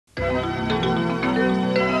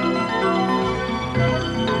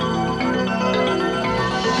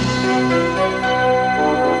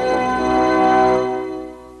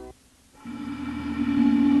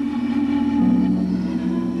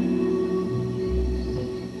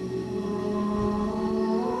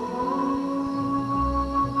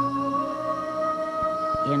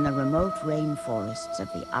In the remote rainforests of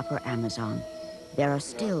the upper Amazon, there are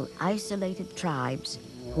still isolated tribes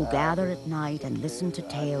who gather at night and listen to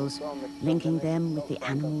tales linking them with the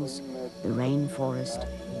animals, the rainforest,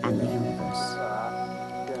 and the universe.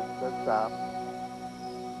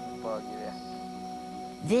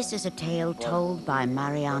 This is a tale told by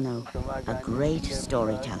Mariano, a great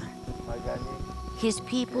storyteller. His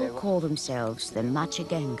people call themselves the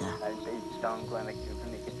Machigenga.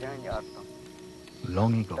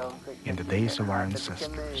 Long ago, in the days of our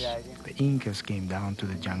ancestors, the Incas came down to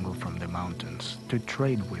the jungle from the mountains to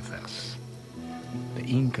trade with us. The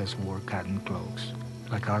Incas wore cotton cloaks,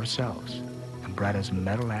 like ourselves, and brought us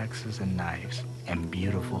metal axes and knives and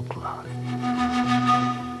beautiful cloth.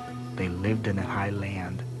 They lived in a high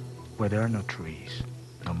land where there are no trees,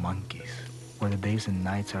 no monkeys, where the days and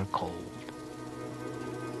nights are cold.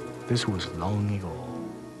 This was long ago,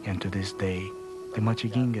 and to this day, the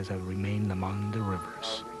Machigengas have remained among the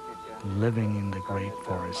rivers, living in the great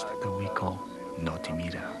forest that we call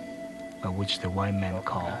Notimira, but which the white men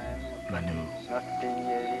call Manu.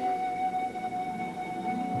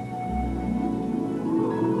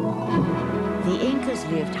 The Incas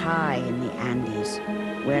lived high in the Andes,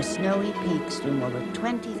 where snowy peaks loom over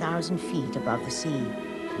 20,000 feet above the sea.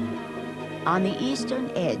 On the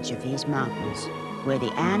eastern edge of these mountains, where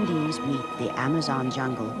the Andes meet the Amazon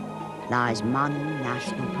jungle, lies Manu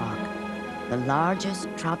National Park, the largest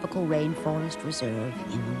tropical rainforest reserve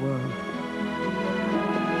in the world.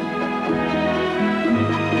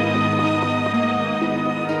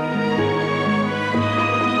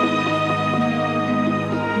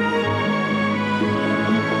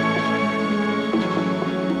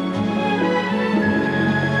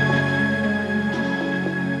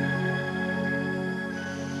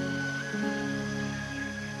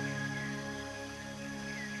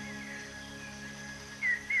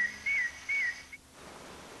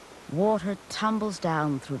 Water tumbles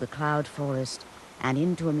down through the cloud forest and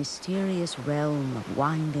into a mysterious realm of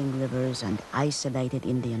winding rivers and isolated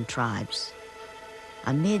Indian tribes.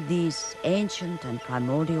 Amid these ancient and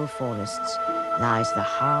primordial forests lies the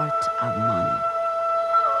heart of Manu.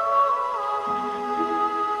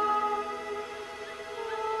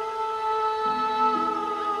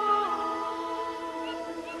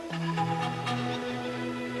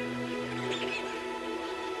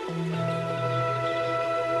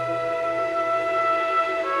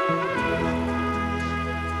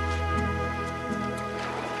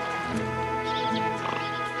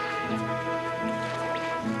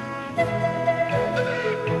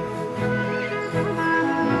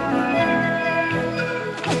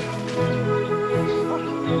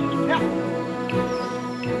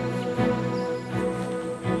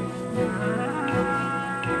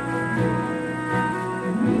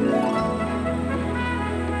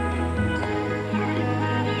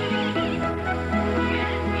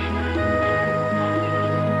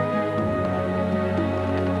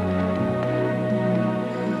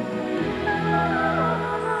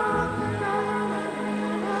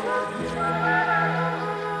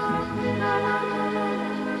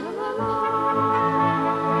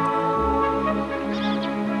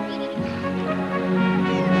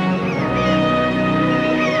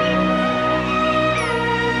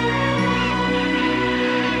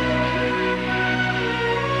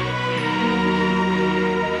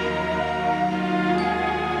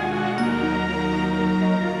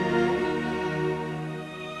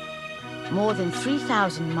 More than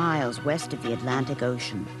 3,000 miles west of the Atlantic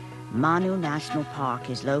Ocean, Manu National Park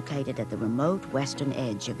is located at the remote western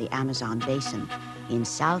edge of the Amazon basin in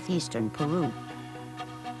southeastern Peru.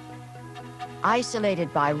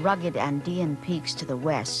 Isolated by rugged Andean peaks to the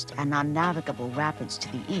west and unnavigable rapids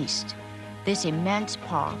to the east, this immense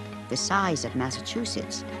park, the size of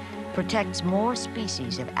Massachusetts, protects more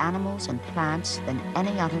species of animals and plants than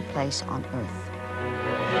any other place on Earth.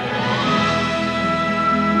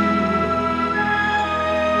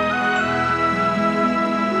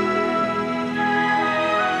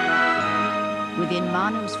 Within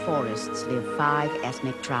Manu's forests live 5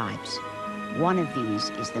 ethnic tribes. One of these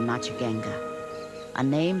is the Machigenga, a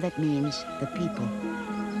name that means the people.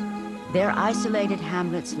 Their isolated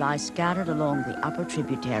hamlets lie scattered along the upper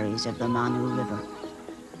tributaries of the Manu River.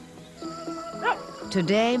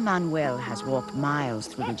 Today, Manuel has walked miles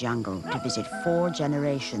through the jungle to visit 4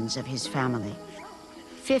 generations of his family.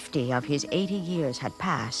 50 of his 80 years had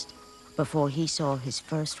passed before he saw his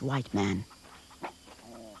first white man.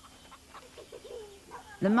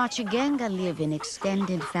 The Machigenga live in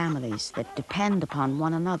extended families that depend upon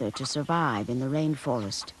one another to survive in the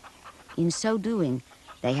rainforest. In so doing,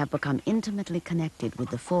 they have become intimately connected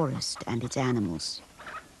with the forest and its animals.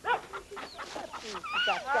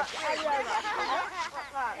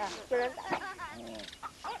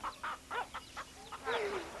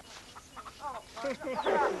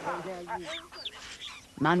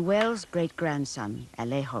 Manuel's great-grandson,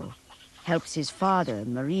 Alejo, helps his father,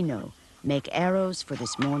 Marino, make arrows for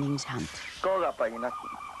this morning's hunt.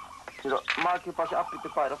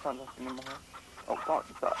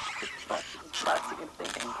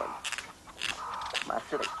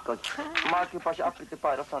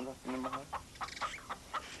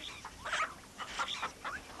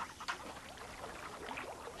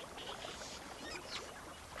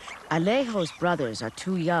 Alejo's brothers are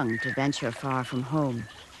too young to venture far from home.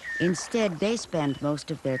 Instead, they spend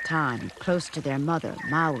most of their time close to their mother,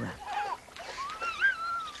 Maura.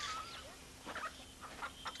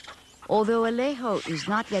 Although Alejo is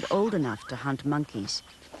not yet old enough to hunt monkeys,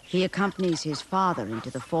 he accompanies his father into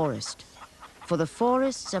the forest. For the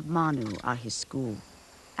forests of Manu are his school,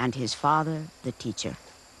 and his father the teacher.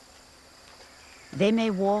 They may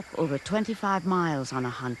walk over 25 miles on a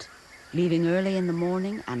hunt, leaving early in the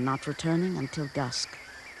morning and not returning until dusk.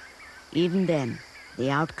 Even then,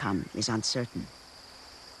 the outcome is uncertain.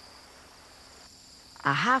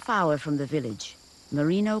 A half hour from the village,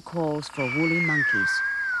 Marino calls for woolly monkeys.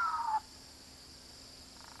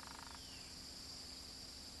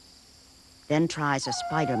 Then tries a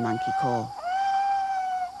spider monkey call.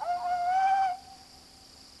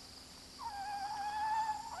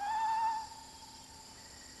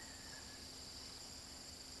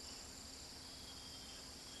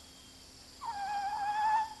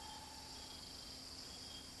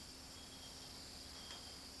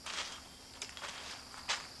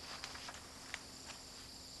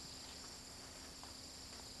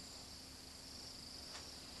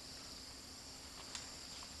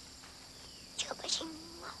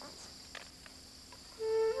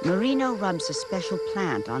 Marino rubs a special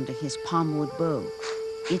plant onto his palmwood bow.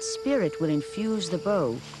 Its spirit will infuse the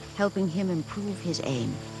bow, helping him improve his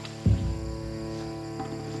aim.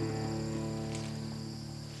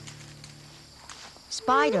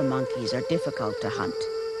 Spider monkeys are difficult to hunt.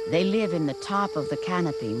 They live in the top of the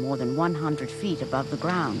canopy more than 100 feet above the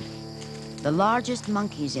ground. The largest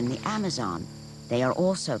monkeys in the Amazon, they are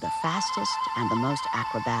also the fastest and the most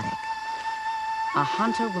acrobatic. A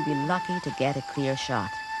hunter will be lucky to get a clear shot.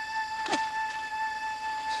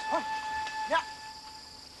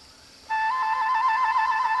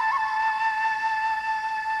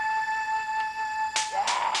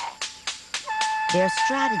 Their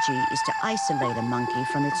strategy is to isolate a monkey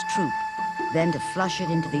from its troop, then to flush it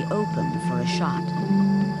into the open for a shot.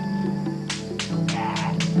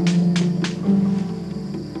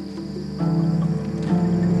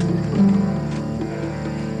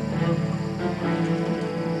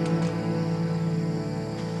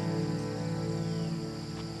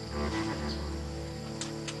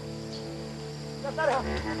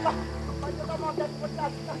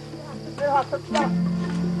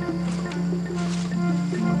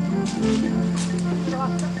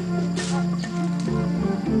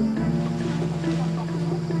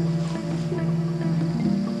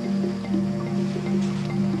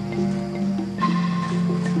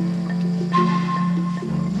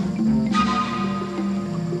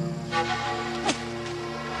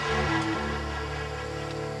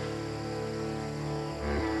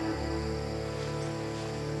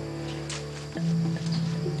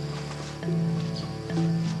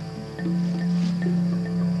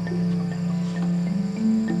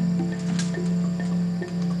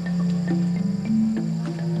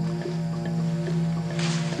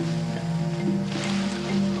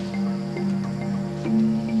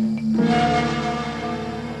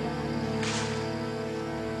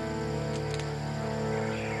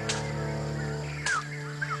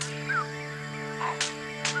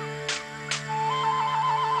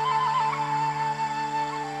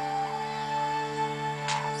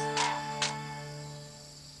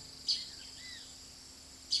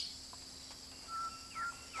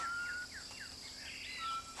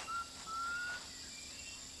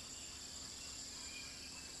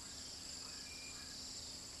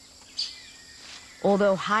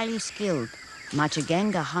 Although highly skilled,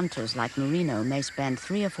 Machigenga hunters like Marino may spend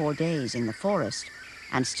 3 or 4 days in the forest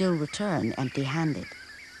and still return empty-handed.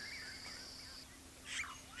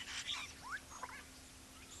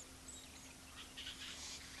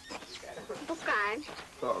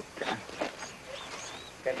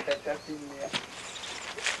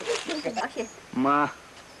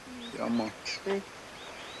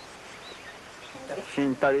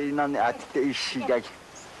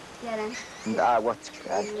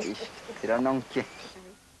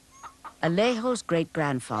 Alejo's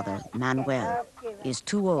great-grandfather, Manuel, is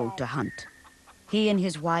too old to hunt. He and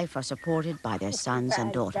his wife are supported by their sons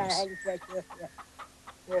and daughters.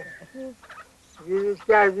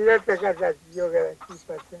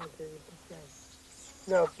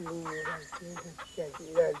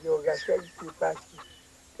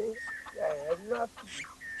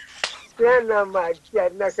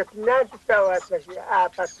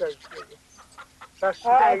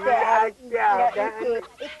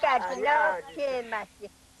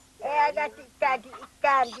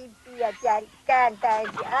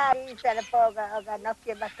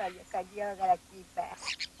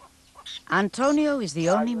 Antonio is the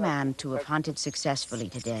only man to have hunted successfully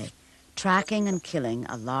today, tracking and killing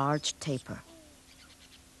a large tapir.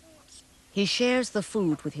 He shares the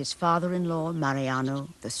food with his father-in-law, Mariano,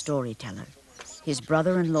 the storyteller, his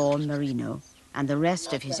brother-in-law, Marino, and the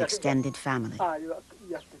rest of his extended family.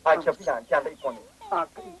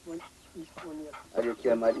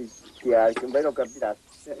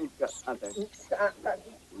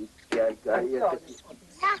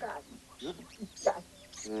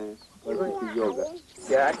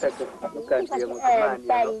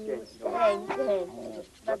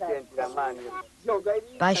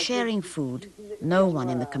 By sharing food, no one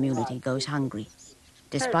in the community goes hungry,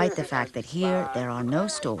 despite the fact that here there are no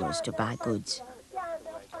stores to buy goods.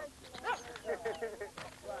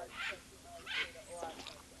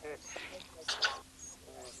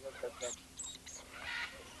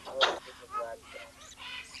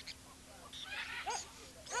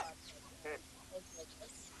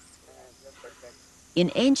 In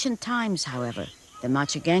ancient times, however, the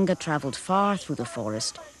Machigenga traveled far through the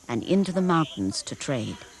forest and into the mountains to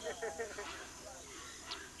trade.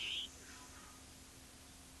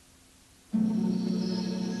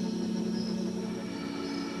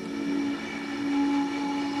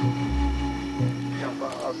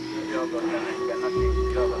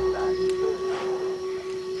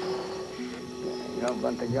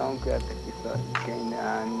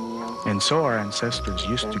 And so our ancestors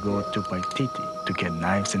used to go to Paititi to get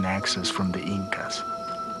knives and axes from the Incas.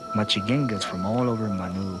 Machigengas from all over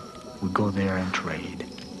Manu would go there and trade.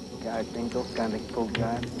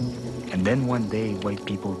 And then one day, white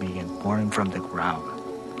people began pouring from the ground,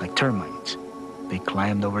 like termites. They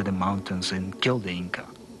climbed over the mountains and killed the Inca.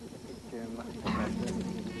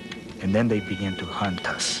 And then they began to hunt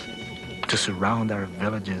us, to surround our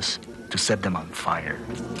villages, to set them on fire.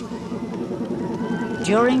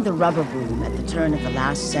 During the rubber boom at the turn of the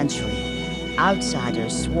last century,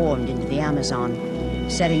 outsiders swarmed into the Amazon,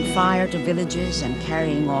 setting fire to villages and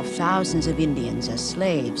carrying off thousands of Indians as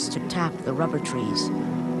slaves to tap the rubber trees.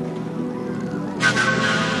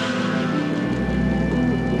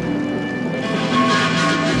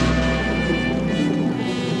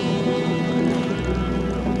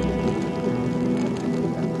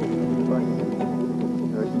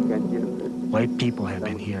 White people have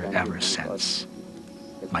been here ever since.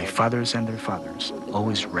 My fathers and their fathers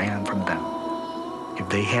always ran from them. If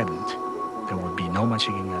they hadn't, there would be no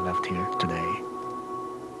Machigenga left here today.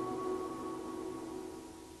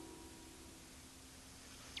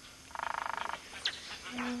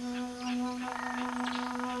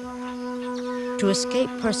 To escape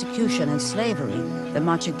persecution and slavery, the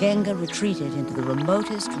Machigenga retreated into the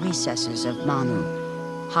remotest recesses of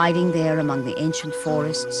Manu, hiding there among the ancient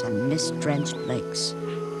forests and mist-drenched lakes.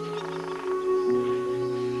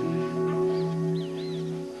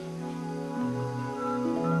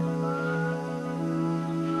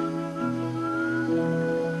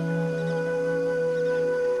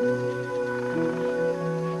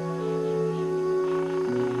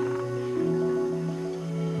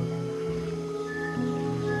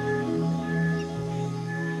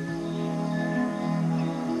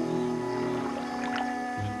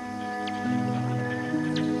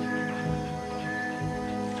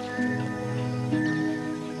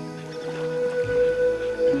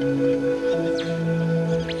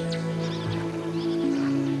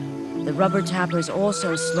 The rubber tappers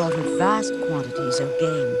also slaughtered vast quantities of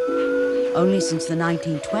game. Only since the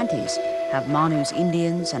 1920s have Manu's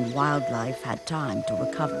Indians and wildlife had time to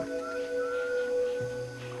recover.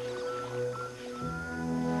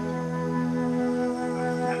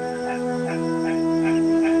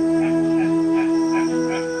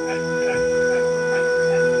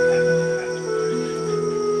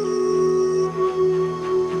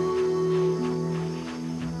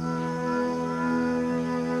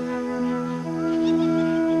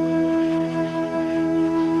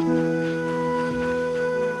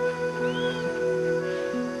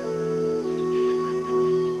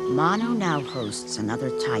 Manu now hosts another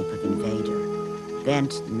type of invader,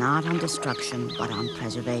 bent not on destruction but on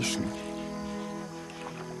preservation.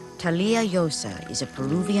 Talia Yosa is a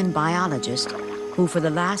Peruvian biologist who for the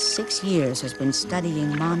last 6 years has been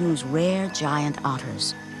studying Manu's rare giant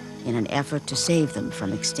otters in an effort to save them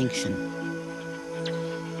from extinction.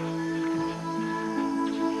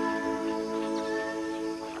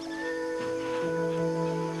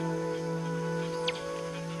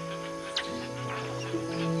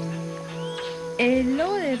 El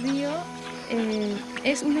lobo de río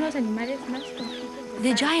es uno de los animales más conocidos.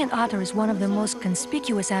 The giant otter is one of the most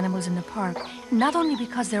conspicuous animals in the park, not only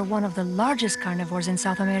because they're one of the largest carnivores in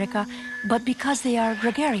South America, but because they are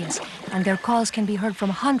gregarious, and their calls can be heard from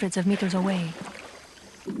hundreds of meters away.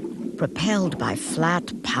 Propelled by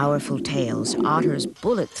flat, powerful tails, otters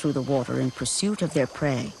bullet through the water in pursuit of their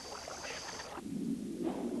prey.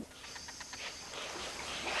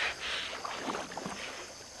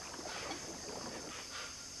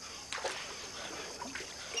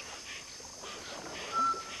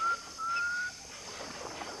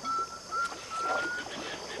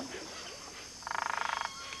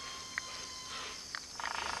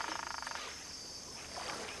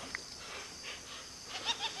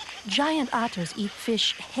 Giant otters eat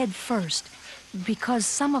fish head first because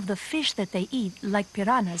some of the fish that they eat, like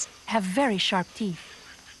piranhas, have very sharp teeth.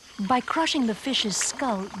 By crushing the fish's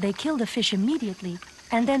skull, they kill the fish immediately,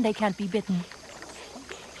 and then they can't be bitten.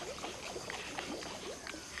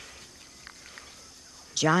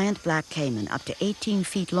 Giant black caiman, up to 18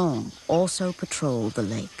 feet long, also patrol the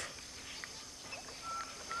lake.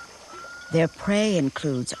 Their prey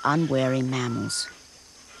includes unwary mammals.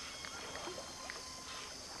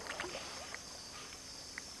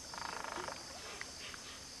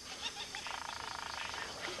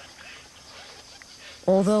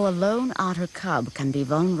 Although a lone otter cub can be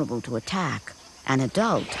vulnerable to attack, an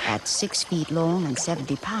adult at 6 feet long and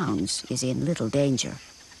 70 pounds is in little danger.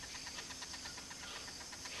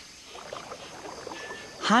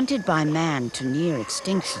 Hunted by man to near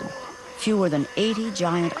extinction, fewer than 80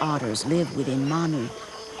 giant otters live within Manu.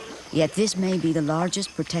 Yet this may be the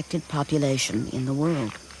largest protected population in the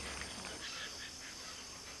world.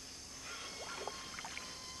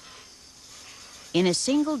 In a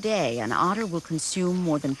single day, an otter will consume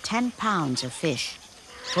more than 10 pounds of fish.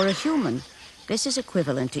 For a human, this is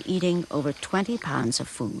equivalent to eating over 20 pounds of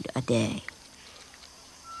food a day.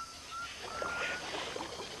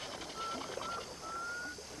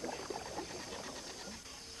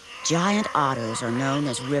 Giant otters are known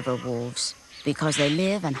as river wolves because they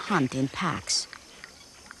live and hunt in packs.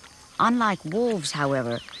 Unlike wolves,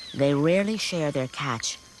 however, they rarely share their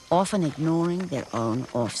catch, often ignoring their own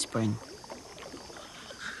offspring.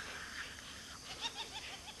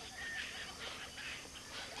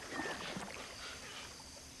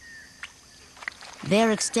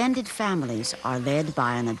 Their extended families are led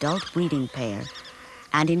by an adult breeding pair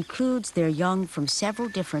and includes their young from several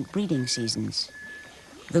different breeding seasons.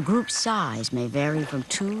 The group's size may vary from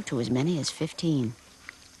 2 to as many as 15.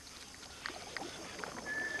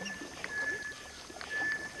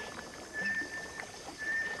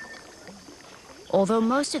 Although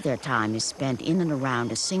most of their time is spent in and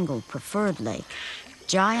around a single preferred lake,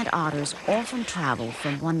 giant otters often travel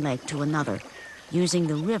from one lake to another, using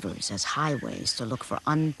the rivers as highways to look for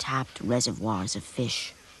untapped reservoirs of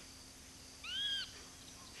fish.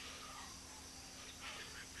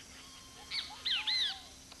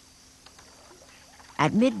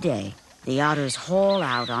 At midday, the otters haul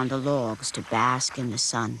out on the logs to bask in the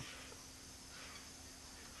sun.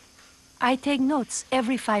 I take notes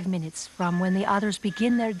every 5 minutes from when the otters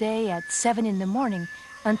begin their day at 7 in the morning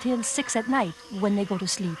until 6 at night when they go to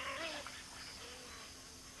sleep.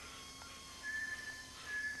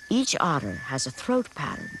 Each otter has a throat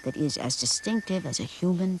pattern that is as distinctive as a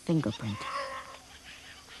human fingerprint.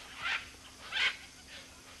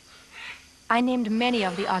 I named many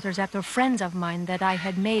of the otters after friends of mine that I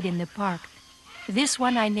had made in the park. This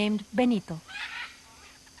one I named Benito.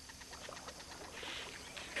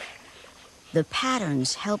 The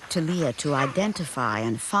patterns help Talia to identify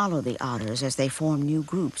and follow the otters as they form new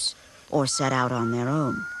groups or set out on their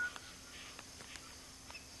own.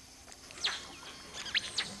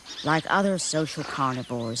 Like other social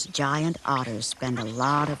carnivores, giant otters spend a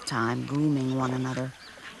lot of time grooming one another.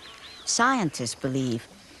 Scientists believe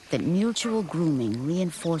that mutual grooming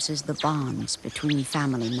reinforces the bonds between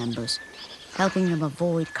family members, helping them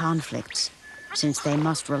avoid conflicts, since they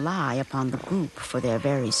must rely upon the group for their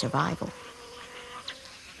very survival.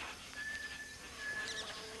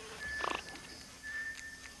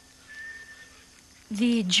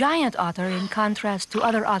 The giant otter, in contrast to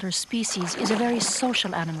other otter species, is a very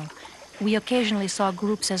social animal. We occasionally saw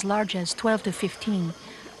groups as large as 12 to 15.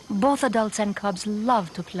 Both adults and cubs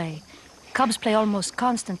love to play. Cubs play almost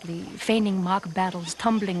constantly, feigning mock battles,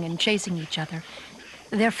 tumbling and chasing each other.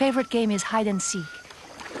 Their favorite game is hide and seek.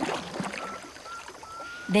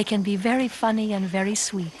 They can be very funny and very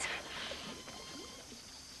sweet.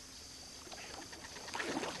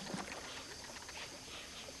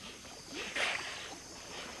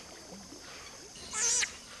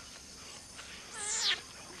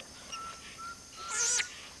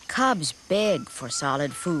 Cubs beg for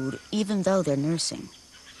solid food, even though they're nursing.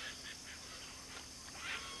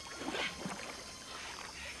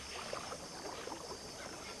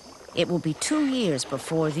 It will be 2 years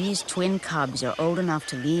before these twin cubs are old enough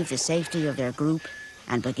to leave the safety of their group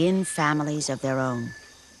and begin families of their own.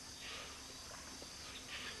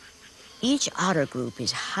 Each otter group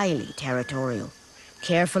is highly territorial,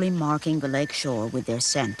 carefully marking the lake shore with their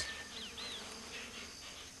scent.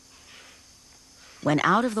 When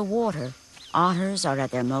out of the water, otters are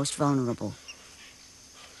at their most vulnerable.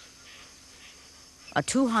 A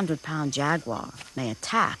 200-pound jaguar may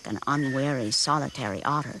attack an unwary solitary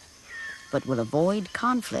otter, but will avoid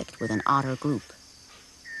conflict with an otter group.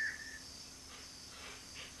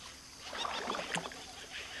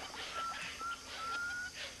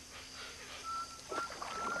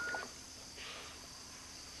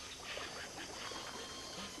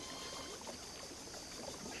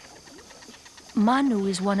 Manu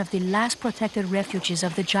is one of the last protected refuges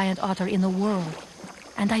of the giant otter in the world,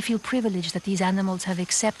 and I feel privileged that these animals have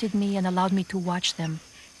accepted me and allowed me to watch them.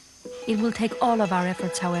 It will take all of our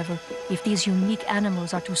efforts, however, if these unique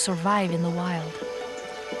animals are to survive in the wild.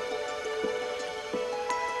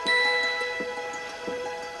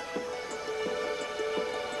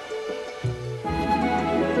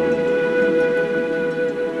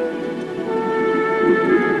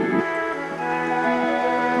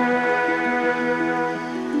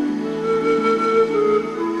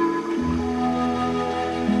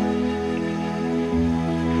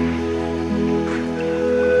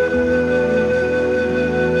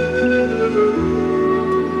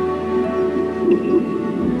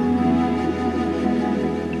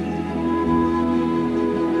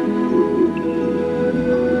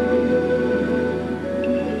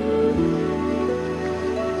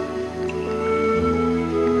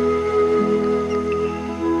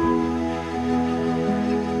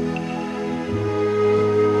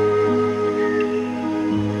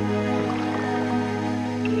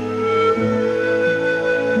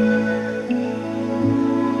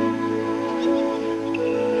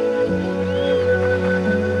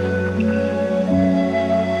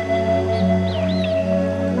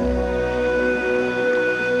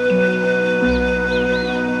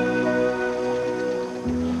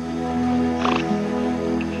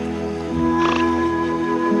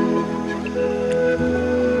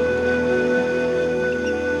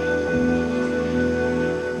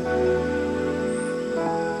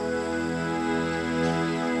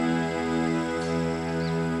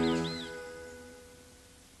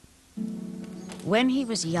 When he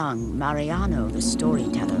was young, Mariano, the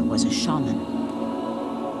storyteller, was a shaman.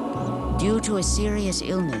 Due to a serious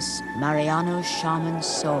illness, Mariano's shaman's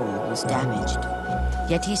soul was damaged.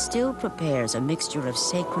 Yet he still prepares a mixture of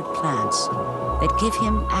sacred plants that give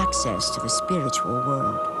him access to the spiritual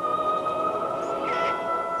world.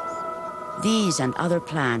 These and other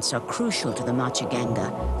plants are crucial to the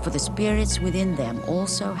Machigenga, for the spirits within them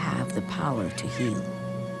also have the power to heal.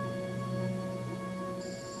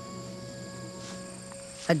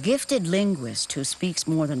 A gifted linguist who speaks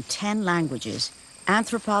more than 10 languages,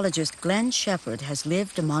 anthropologist Glenn Shepard has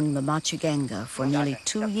lived among the Machigenga for nearly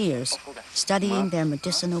 2 years, studying their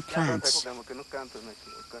medicinal plants.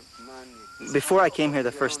 Before I came here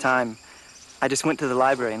the first time, I just went to the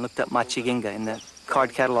library and looked up Machigenga in the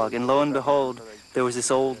card catalog, and lo and behold, there was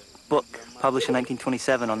this old book published in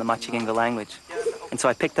 1927 on the Machigenga language. And so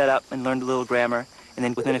I picked that up and learned a little grammar, and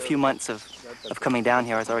then within a few months of coming down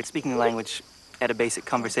here, I was already speaking the language at a basic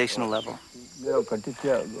conversational level. The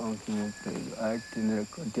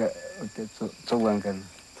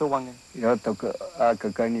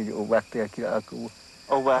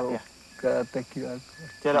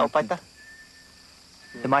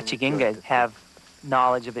Machigenga have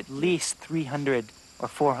knowledge of at least 300 or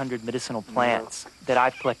 400 medicinal plants that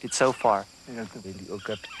I've collected so far.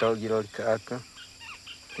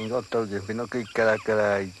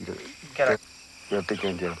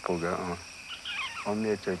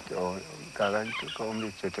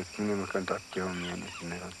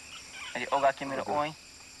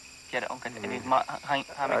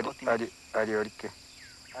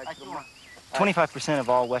 "25% of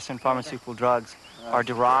all Western pharmaceutical drugs are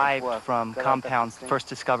derived from compounds first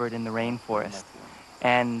discovered in the rainforest.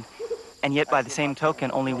 And And yet, by the same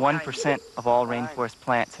token, only 1% of all rainforest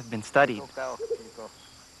plants have been studied.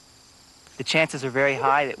 The chances are very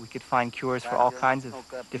high that we could find cures for all kinds of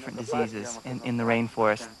different diseases in the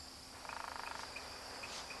rainforest.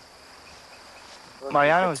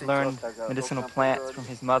 Mariano has learned medicinal plants from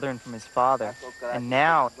his mother and from his father, and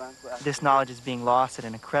now this knowledge is being lost at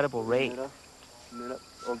an incredible rate.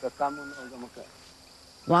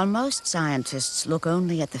 While most scientists look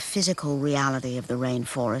only at the physical reality of the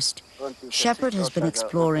rainforest, Shepard has been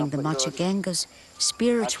exploring the Machigenga's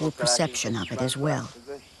spiritual perception of it as well.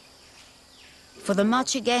 For the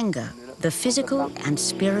Machigenga, the physical and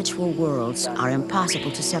spiritual worlds are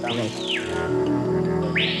impossible to separate.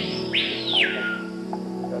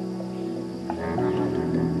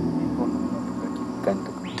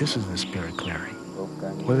 This is the spirit clearing,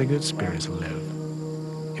 where the good spirits live.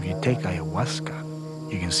 If you take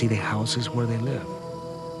ayahuasca, you can see the houses where they live.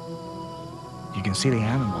 You can see the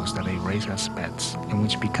animals that they raise as pets and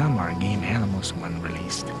which become our game animals when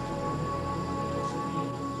released.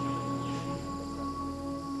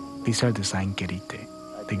 These are the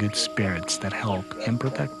Sainkerite, the good spirits that help and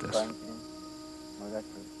protect us.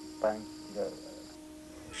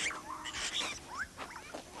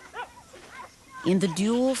 In the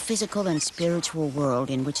dual physical and spiritual world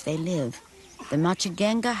in which they live, the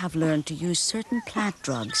Machigenga have learned to use certain plant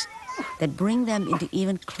drugs that bring them into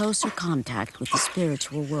even closer contact with the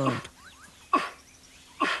spiritual world.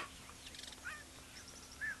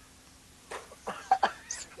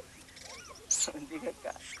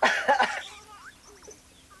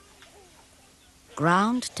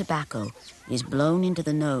 Ground tobacco is blown into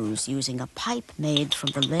the nose using a pipe made from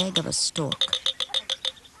the leg of a stork.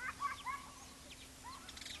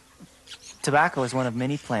 Tobacco is one of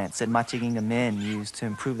many plants that Machigenga men use to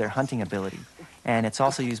improve their hunting ability, and it's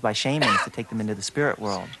also used by shamans to take them into the spirit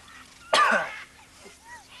world.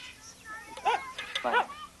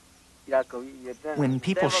 When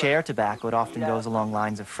people share tobacco, it often goes along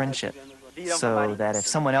lines of friendship, so that if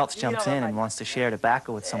someone else jumps in and wants to share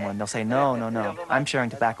tobacco with someone, they'll say, no, no, no, I'm sharing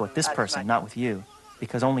tobacco with this person, not with you,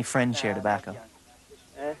 because only friends share tobacco.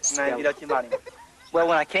 Well,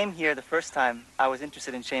 when I came here the first time, I was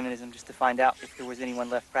interested in shamanism just to find out if there was anyone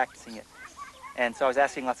left practicing it. And so I was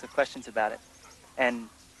asking lots of questions about it. And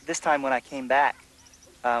this time when I came back,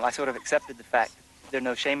 I sort of accepted the fact that there are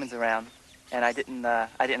no shamans around, and I didn't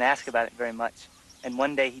ask about it very much. And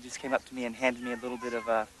one day he just came up to me and handed me a little bit of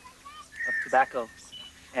tobacco,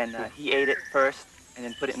 and he ate it first and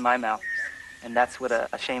then put it in my mouth. And that's what a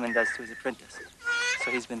shaman does to his apprentice.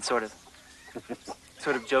 So he's been sort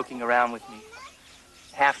of joking around with me,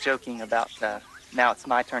 half joking about now it's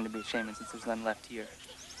my turn to be a shaman since there's none left here.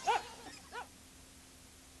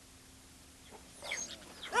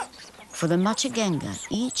 For the Machigenga,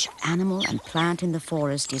 each animal and plant in the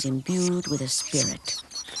forest is imbued with a spirit.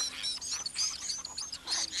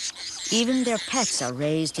 Even their pets are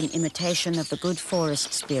raised in imitation of the good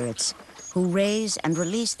forest spirits who raise and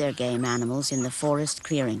release their game animals in the forest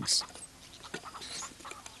clearings.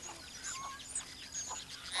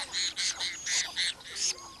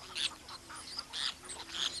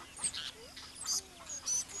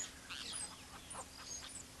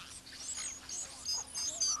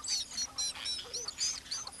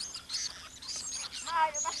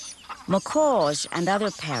 Macaws and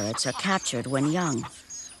other parrots are captured when young.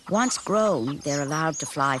 Once grown, they're allowed to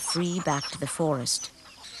fly free back to the forest.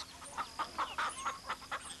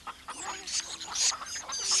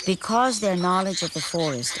 Because their knowledge of the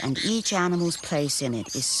forest and each animal's place in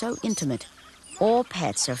it is so intimate, all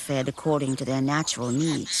pets are fed according to their natural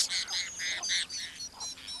needs.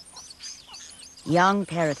 Young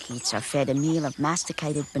parakeets are fed a meal of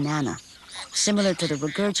masticated banana, similar to the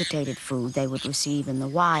regurgitated food they would receive in the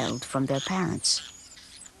wild from their parents.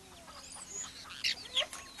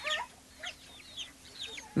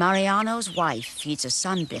 Mariano's wife feeds a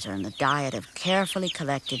sunbittern a diet of carefully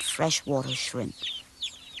collected freshwater shrimp.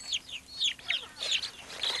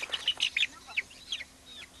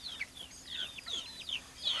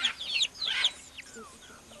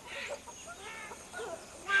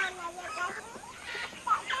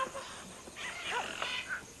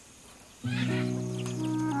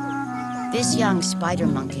 This young spider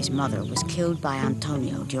monkey's mother was killed by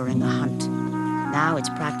Antonio during a hunt. Now it's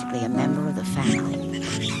practically a member of the family.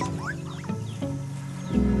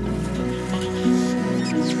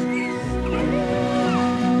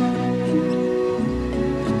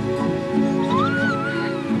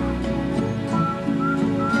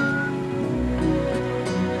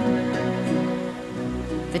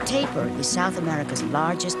 The tapir is South America's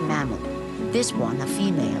largest mammal. This one, a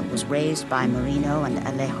female, was raised by Marino and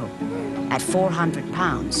Alejo. At 400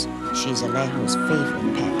 pounds, She's Alejo's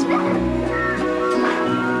favorite pet.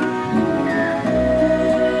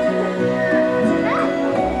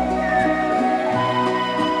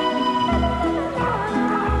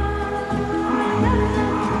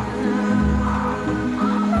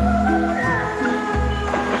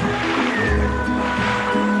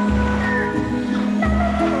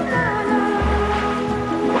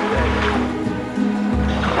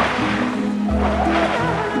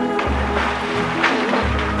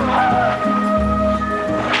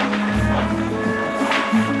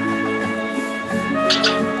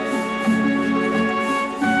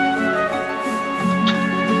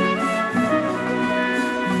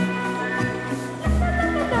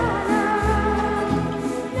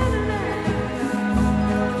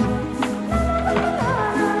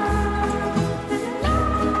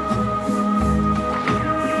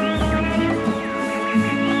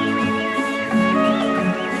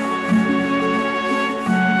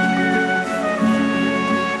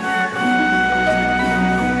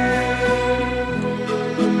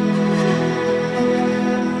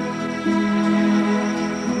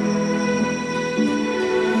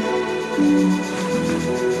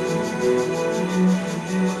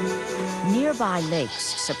 Nearby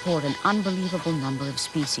lakes support an unbelievable number of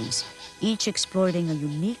species, each exploiting a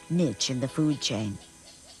unique niche in the food chain.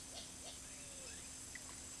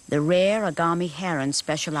 The rare agami heron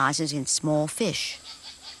specializes in small fish.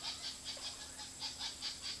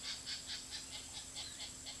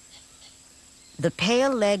 The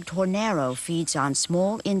pale-legged hornero feeds on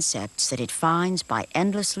small insects that it finds by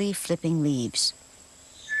endlessly flipping leaves.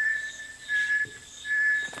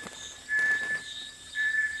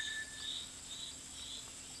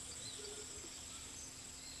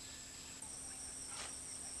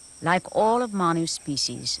 Like all of Manu's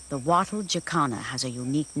species, the wattled jacana has a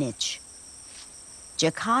unique niche.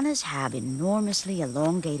 Jacanas have enormously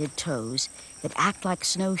elongated toes that act like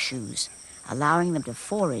snowshoes, allowing them to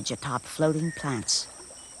forage atop floating plants.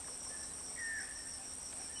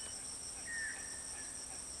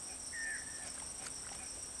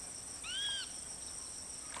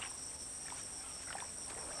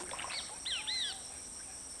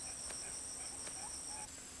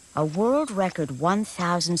 A world record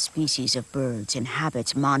 1,000 species of birds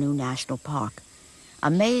inhabits Manu National Park.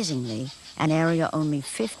 Amazingly, an area only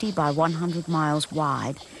 50 by 100 miles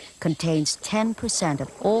wide contains 10%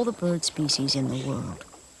 of all the bird species in the world.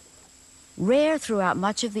 Rare throughout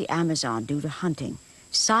much of the Amazon due to hunting,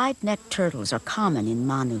 side-necked turtles are common in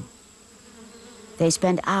Manu. They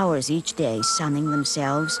spend hours each day sunning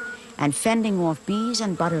themselves and fending off bees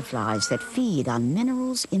and butterflies that feed on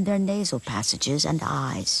minerals in their nasal passages and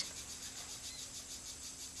eyes.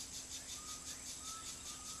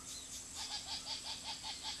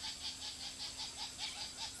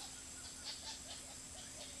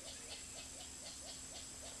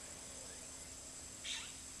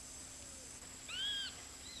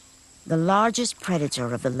 The largest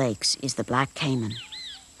predator of the lakes is the black caiman.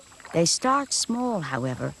 They start small,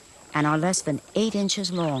 however, and are less than 8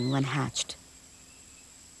 inches long when hatched.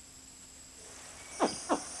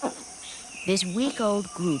 This week-old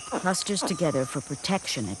group clusters together for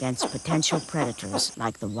protection against potential predators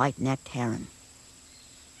like the white-necked heron.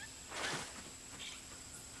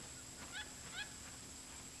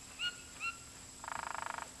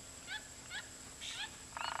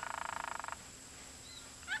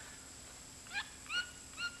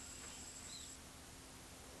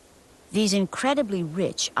 These incredibly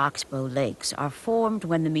rich oxbow lakes are formed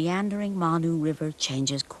when the meandering Manu River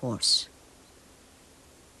changes course.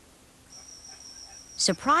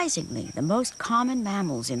 Surprisingly, the most common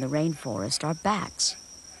mammals in the rainforest are bats,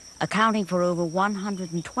 accounting for over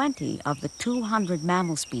 120 of the 200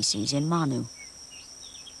 mammal species in Manu.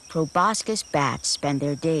 Proboscis bats spend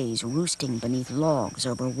their days roosting beneath logs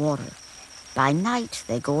over water. By night,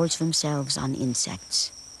 they gorge themselves on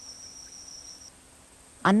insects.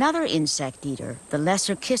 Another insect eater, the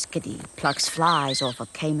lesser kiskadee, plucks flies off a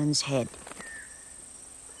caiman's head.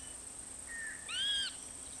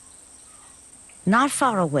 Not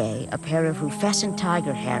far away, a pair of rufescent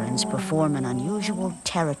tiger herons perform an unusual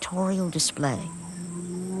territorial display.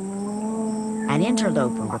 An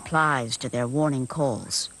interloper replies to their warning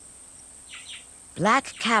calls.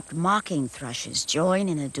 Black-capped mocking thrushes join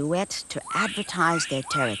in a duet to advertise their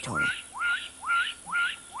territory.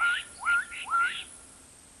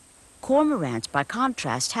 Cormorants, by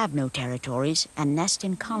contrast, have no territories and nest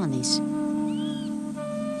in colonies.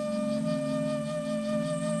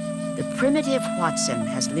 The primitive Huatzin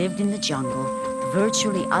has lived in the jungle,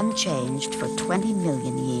 virtually unchanged for 20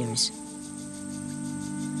 million years.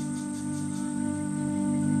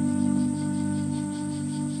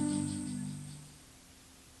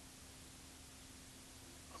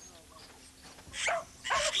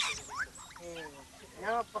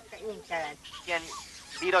 Kian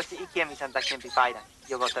biro ti ikiem isan takiem pipaidan.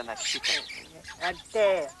 Yogota na chika.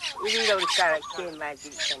 Ate, ibiro kara kema di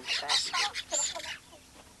santasi.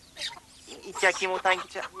 Ikia kimutan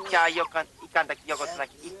kia yokan ikan tak yogota na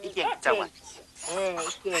ikien kitawan.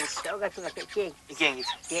 Ikien, soga tunga kien. Ikien gis.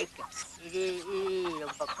 Keka. Iri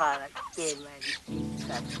yung bakara kema di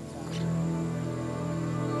santasi.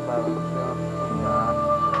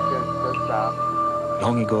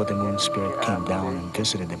 Long ago, the moon spirit came down and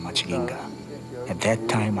visited the Machiginga. At that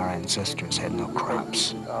time, our ancestors had no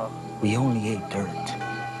crops. We only ate dirt.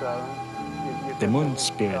 The moon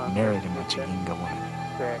spirit married a Machiginga woman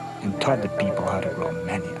and taught the people how to grow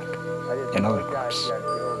manioc and other crops.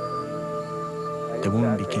 The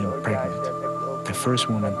woman became pregnant, the first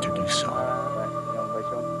woman to do so.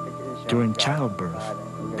 During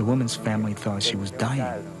childbirth, the woman's family thought she was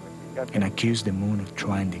dying and accused the moon of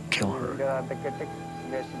trying to kill her.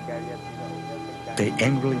 They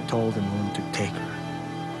angrily told the moon to take her.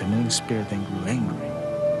 The moon spirit then grew angry,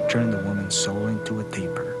 turned the woman's soul into a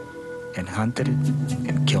tapir, and hunted it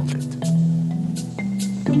and killed it.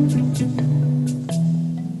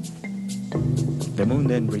 The moon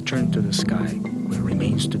then returned to the sky, where it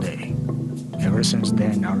remains today. Ever since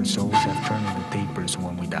then, our souls have turned into tapirs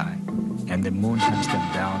when we die, and the moon hunts them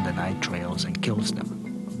down the night trails and kills them.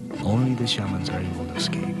 Only the shamans are able to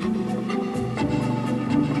escape.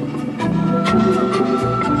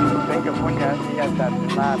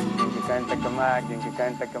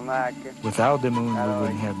 Without the moon, we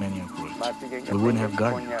wouldn't have many fruit. We wouldn't have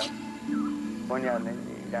gardens.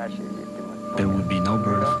 There would be no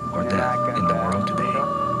birth or death in the world today.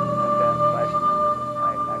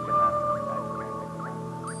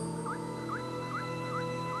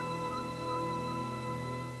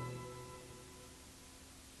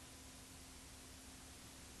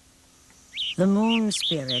 The moon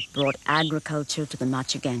spirit brought agriculture to the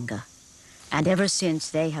Machigenga, and ever since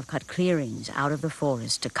they have cut clearings out of the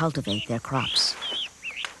forest to cultivate their crops.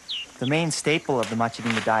 The main staple of the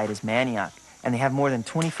Machiginga diet is manioc, and they have more than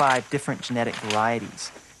 25 different genetic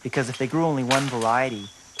varieties, because if they grew only one variety,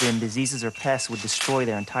 then diseases or pests would destroy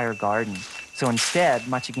their entire garden. So instead,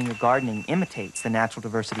 Machiginga gardening imitates the natural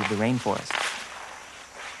diversity of the rainforest.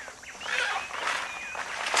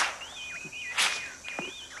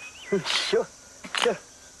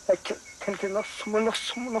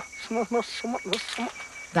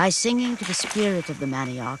 By singing to the spirit of the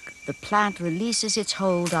manioc, the plant releases its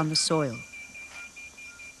hold on the soil.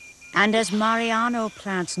 And as Mariano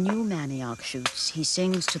plants new manioc shoots, he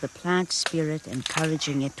sings to the plant spirit,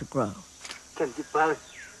 encouraging it to grow.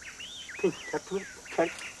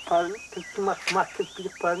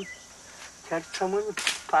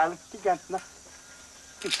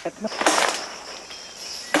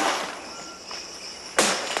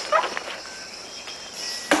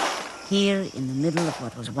 Here, in the middle of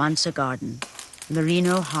what was once a garden,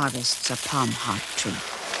 Merino harvests a palm heart tree.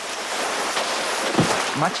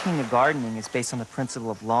 Machiginga gardening is based on the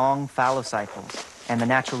principle of long fallow cycles and the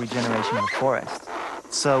natural regeneration of the forest.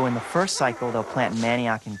 So in the first cycle, they'll plant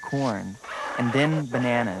manioc and corn, and then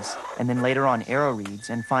bananas, and then later on arrow reeds,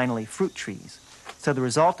 and finally fruit trees. So the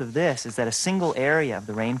result of this is that a single area of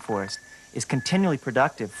the rainforest is continually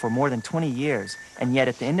productive for more than 20 years, and yet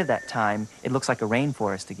at the end of that time, it looks like a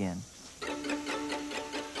rainforest again.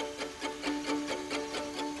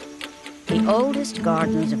 The oldest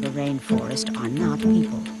gardeners of the rainforest are not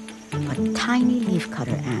people, but tiny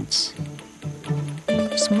leafcutter ants.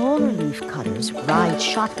 Smaller leafcutters ride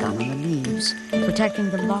shotgun on the leaves, protecting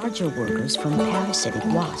the larger workers from parasitic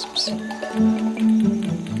wasps.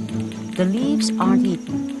 The leaves aren't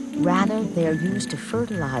eaten. Rather, they are used to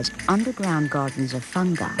fertilize underground gardens of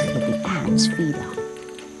fungi that the ants feed on.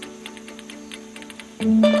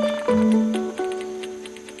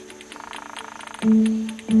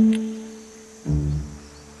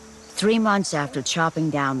 3 months after chopping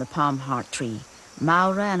down the palm heart tree,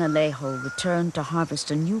 Maura and Alejo returned to harvest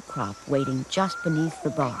a new crop waiting just beneath the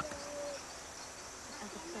bark.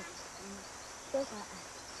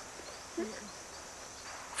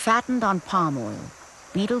 Fattened on palm oil,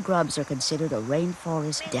 beetle grubs are considered a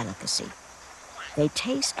rainforest delicacy. They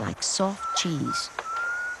taste like soft cheese.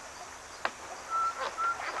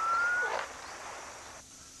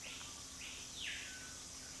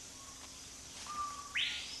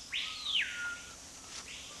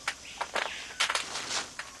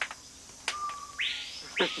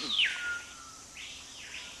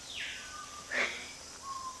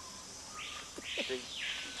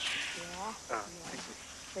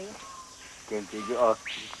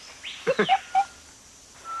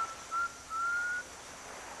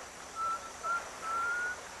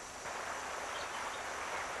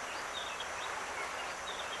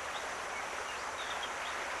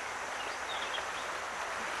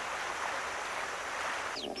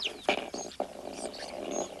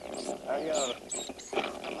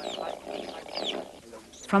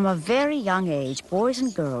 From a very young age, boys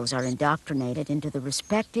and girls are indoctrinated into the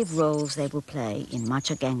respective roles they will play in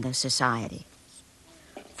Machigenga society.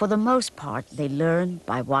 For the most part, they learn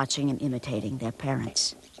by watching and imitating their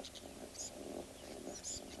parents.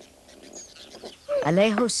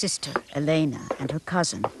 Alejo's sister, Elena, and her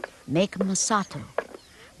cousin make masato,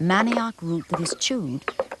 manioc root that is chewed,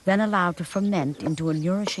 then allowed to ferment into a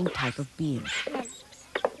nourishing type of beer.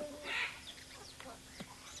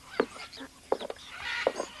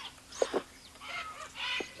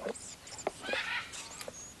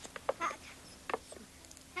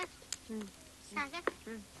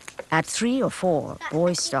 At 3 or 4,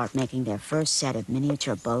 boys start making their first set of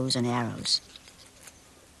miniature bows and arrows.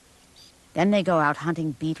 Then they go out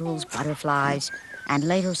hunting beetles, butterflies, and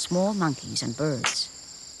later small monkeys and birds.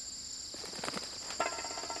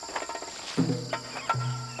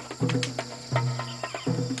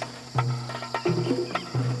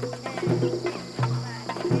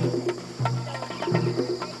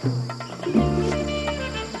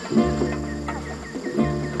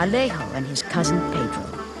 Alejo and his cousin Pedro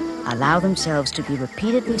allow themselves to be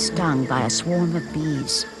repeatedly stung by a swarm of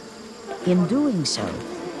bees. In doing so,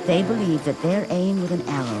 they believe that their aim with an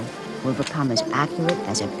arrow will become as accurate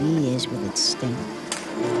as a bee is with its sting.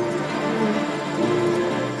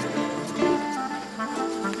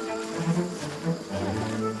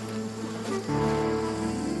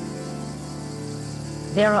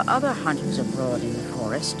 There are other hunters abroad in the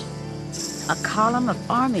forest. A column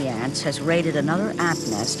of army ants has raided another ant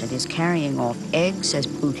nest and is carrying off eggs as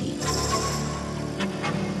booty.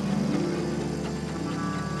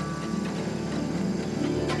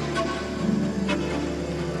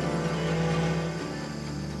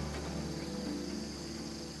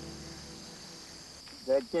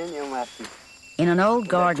 In an old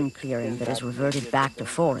garden clearing that has reverted back to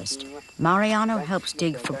forest, Mariano helps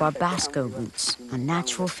dig for barbasco roots, a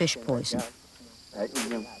natural fish poison.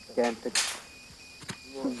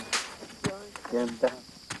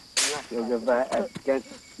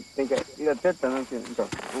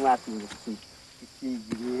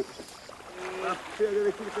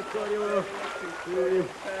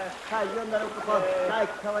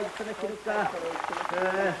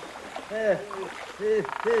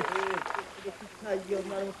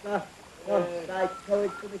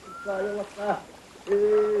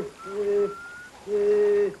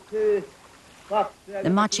 The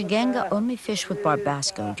Machigenga only fish with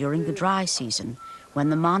barbasco during the dry season, when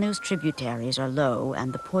the Manu's tributaries are low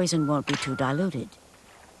and the poison won't be too diluted.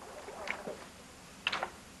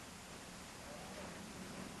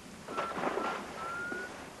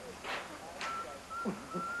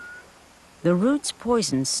 The root's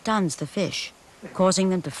poison stuns the fish, causing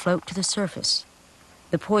them to float to the surface.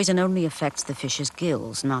 The poison only affects the fish's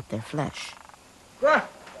gills, not their flesh.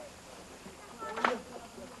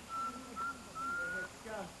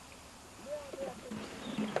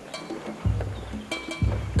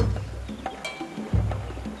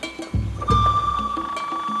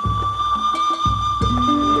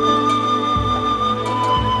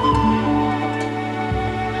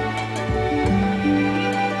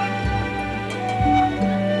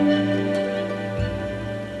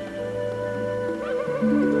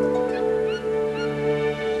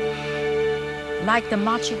 Like the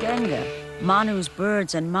Machigenga, Manu's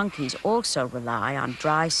birds and monkeys also rely on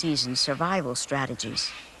dry season survival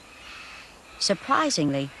strategies.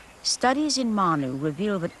 Surprisingly, studies in Manu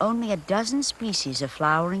reveal that only a dozen species of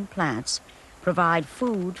flowering plants provide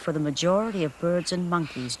food for the majority of birds and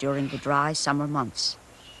monkeys during the dry summer months.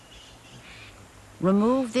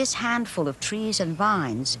 Remove this handful of trees and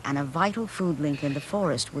vines, and a vital food link in the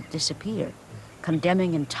forest would disappear,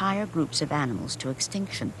 condemning entire groups of animals to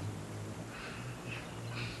extinction.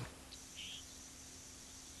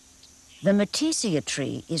 The Matisia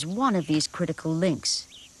tree is one of these critical links.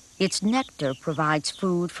 Its nectar provides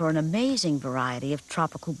food for an amazing variety of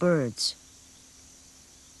tropical birds.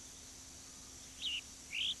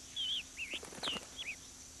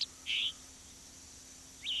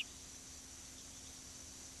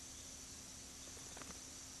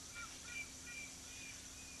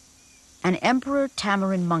 An emperor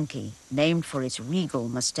tamarin monkey, named for its regal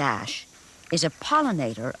mustache, is a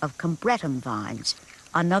pollinator of combretum vines,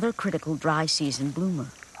 another critical dry season bloomer.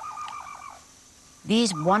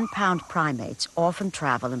 These 1-pound primates often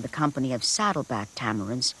travel in the company of saddleback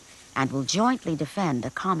tamarins and will jointly defend a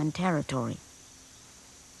common territory.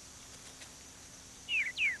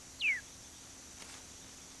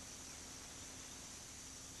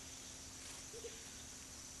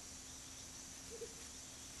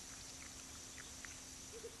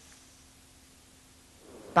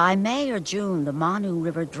 By May or June, the Manu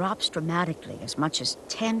River drops dramatically, as much as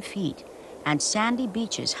 10 feet, and sandy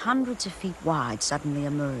beaches hundreds of feet wide suddenly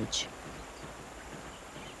emerge.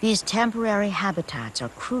 These temporary habitats are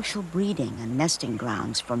crucial breeding and nesting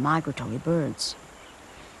grounds for migratory birds.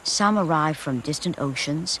 Some arrive from distant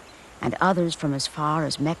oceans, and others from as far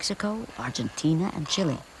as Mexico, Argentina, and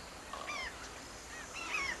Chile.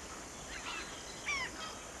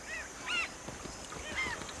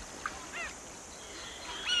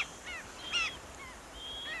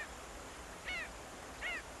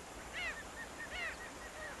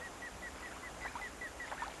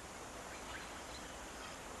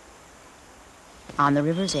 On the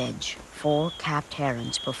river's edge, 4 capped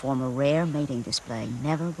herons perform a rare mating display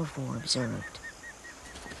never before observed.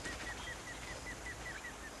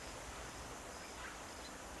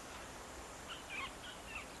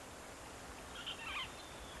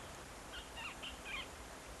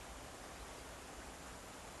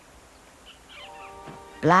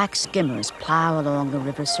 Black skimmers plow along the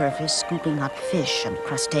river surface, scooping up fish and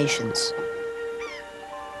crustaceans.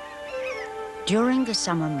 During the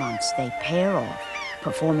summer months, they pair off,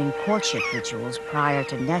 performing courtship rituals prior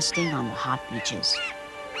to nesting on the hot beaches.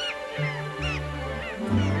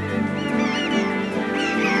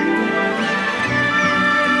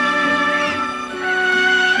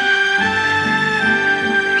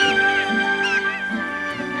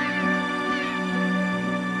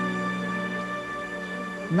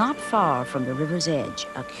 Not far from the river's edge,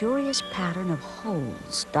 a curious pattern of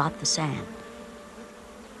holes dot the sand.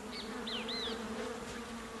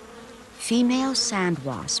 Female sand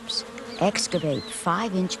wasps excavate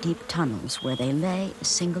 5-inch deep tunnels where they lay a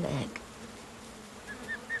single egg.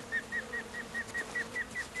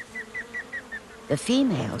 The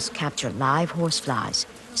females capture live horseflies,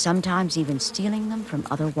 sometimes even stealing them from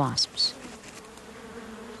other wasps.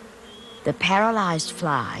 The paralyzed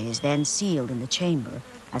fly is then sealed in the chamber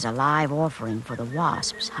as a live offering for the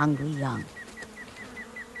wasp's hungry young.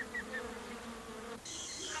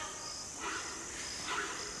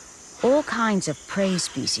 All kinds of prey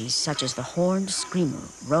species, such as the horned screamer,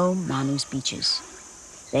 roam Manu's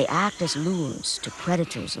beaches. They act as lures to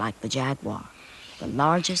predators like the jaguar, the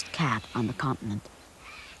largest cat on the continent.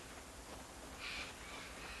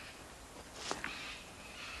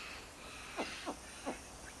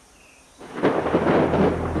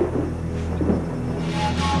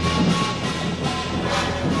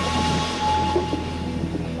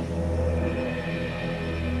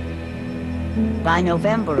 By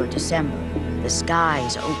November or December, the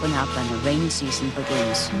skies open up and the rainy season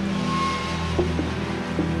begins.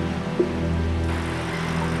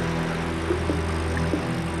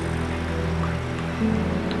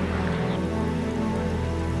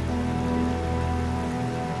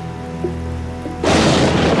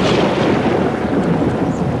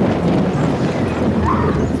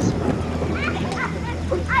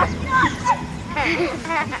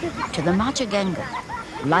 To the Machigenga,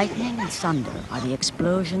 lightning and thunder are the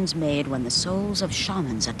explosions made when the souls of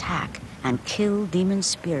shamans attack and kill demon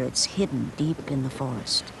spirits hidden deep in the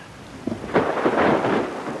forest.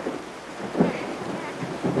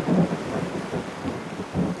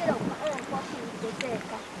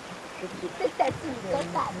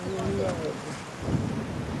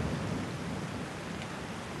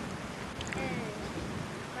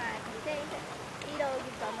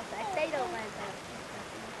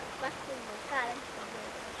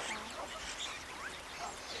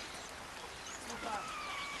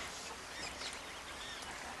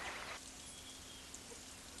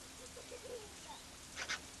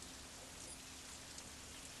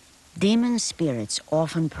 Demon spirits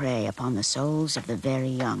often prey upon the souls of the very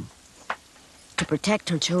young. To protect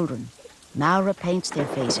her children, Maura paints their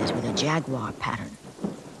faces with a jaguar pattern.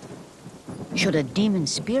 Should a demon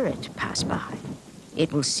spirit pass by,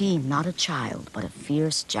 it will see not a child but a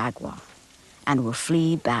fierce jaguar and will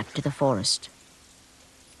flee back to the forest.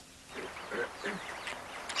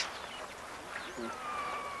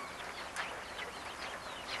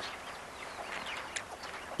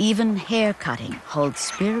 Even hair cutting holds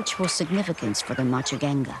spiritual significance for the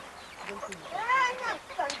Machigenga.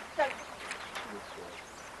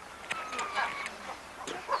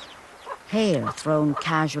 Hair thrown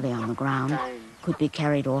casually on the ground could be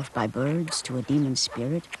carried off by birds to a demon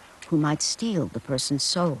spirit who might steal the person's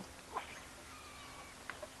soul.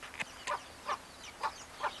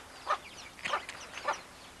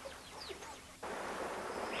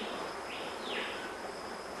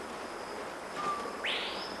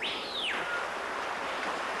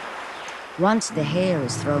 Once the hair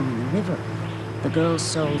is thrown in the river, the girls'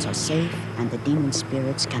 souls are safe and the demon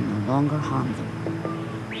spirits can no longer harm them.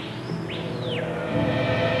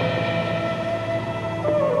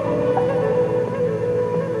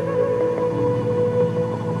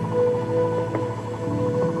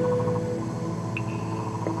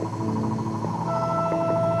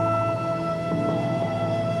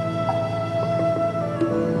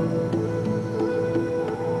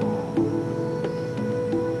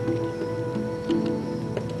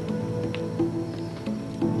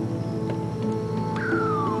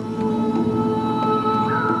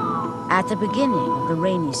 At the beginning of the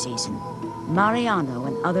rainy season, Mariano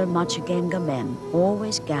and other Machigenga men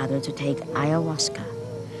always gather to take ayahuasca,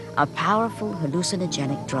 a powerful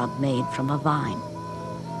hallucinogenic drug made from a vine.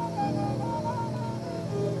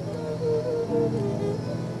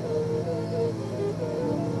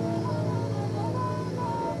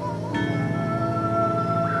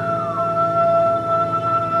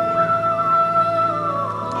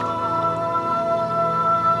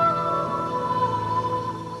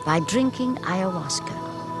 By drinking ayahuasca,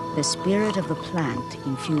 the spirit of the plant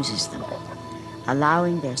infuses them,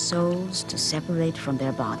 allowing their souls to separate from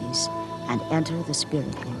their bodies and enter the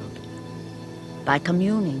spirit world. By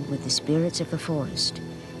communing with the spirits of the forest,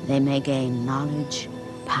 they may gain knowledge,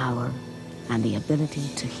 power, and the ability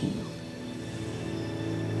to heal.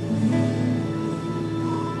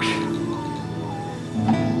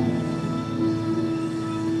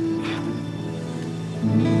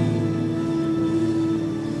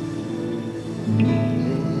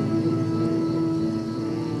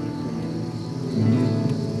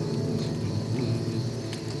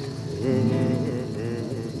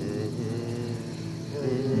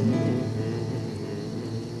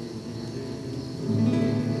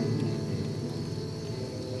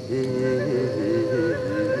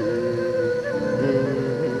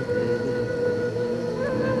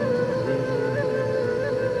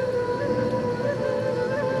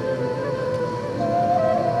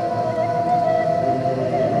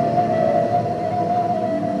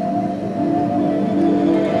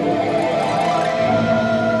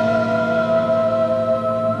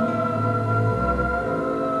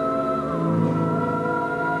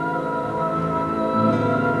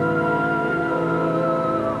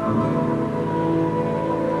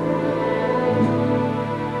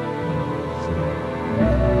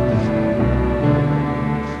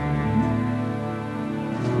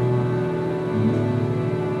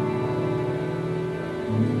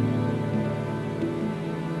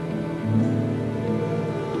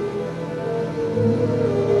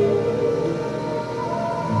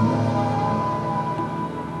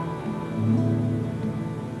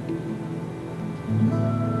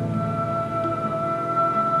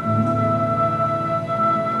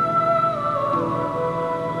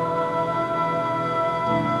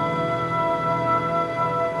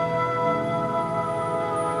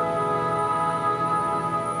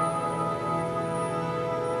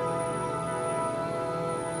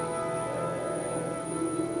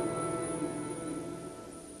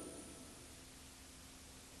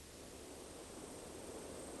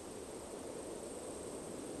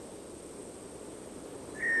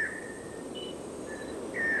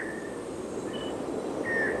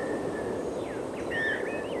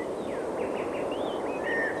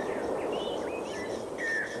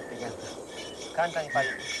 Kantan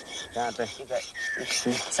paling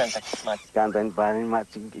santak mat. Kantan paling mat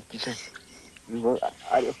kisan. Bo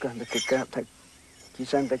ayo kantan tak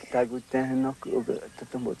kisan tak tagut tenok uga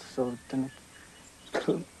tetembut sorten.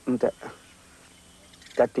 Unta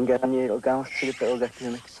katinggalannya ogam cerita oga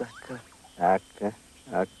kena kisahka. Aka.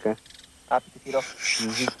 Apa tiro?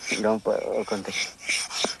 Gampa kontak.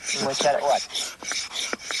 Mau cara wat.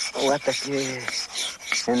 Wat tak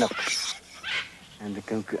enok. Anda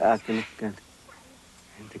kan ke akan kan.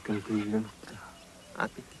 Anda kan ke bilang.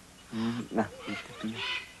 Apa? Nah, itu dia.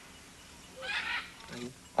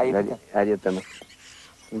 Ayo. Ayo tanah.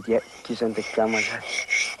 Dia kisan tak kamar.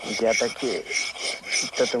 Dia tak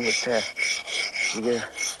kita tunggu saya. Dia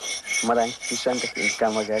marang kisan tak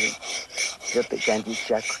kamar gari. Dia tak janji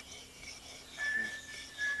cak.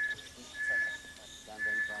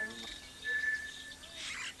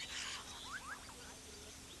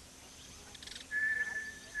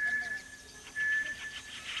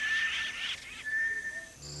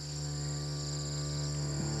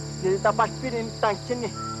 Jadi tak pasti ni tangkin ni.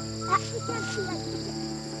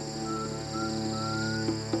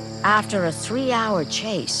 After a 3-hour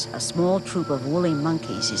chase, a small troop of woolly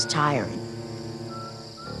monkeys is tiring.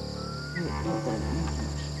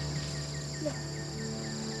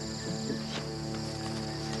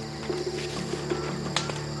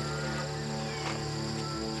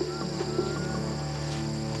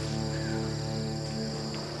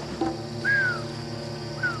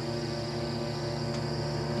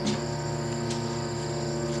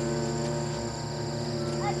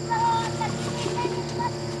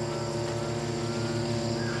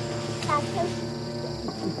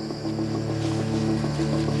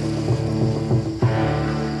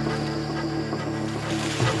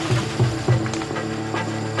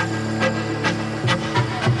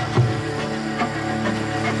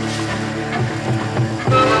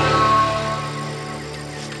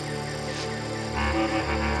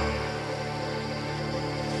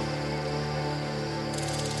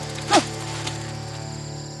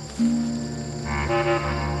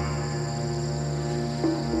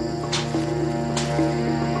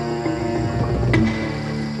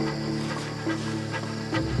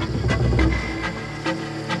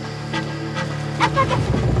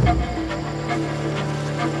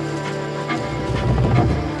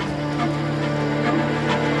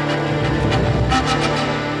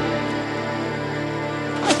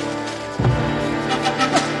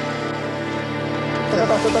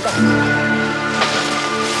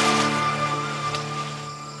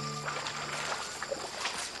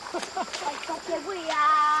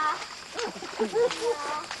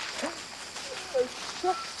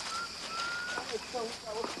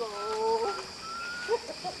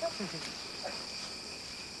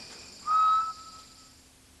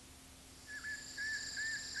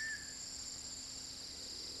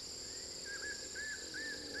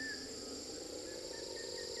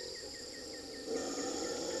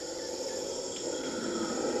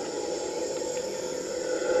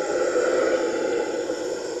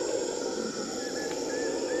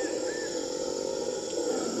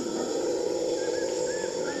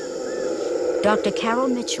 Dr. Carol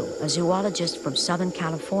Mitchell, a zoologist from Southern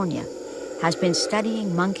California, has been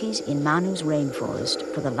studying monkeys in Manu's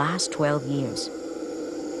rainforest for the last 12 years.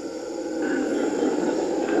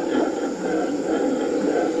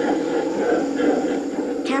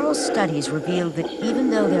 Carol's studies revealed that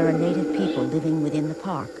even though there are native people living within the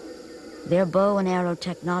park, their bow and arrow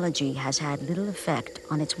technology has had little effect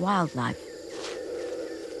on its wildlife.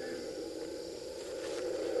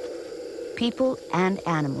 People and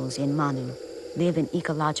animals in Manu live in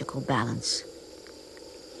ecological balance.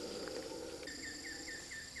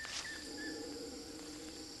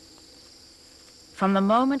 From the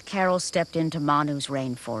moment Carol stepped into Manu's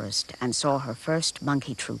rainforest and saw her first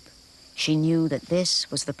monkey troop, she knew that this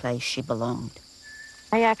was the place she belonged.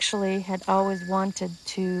 I actually had always wanted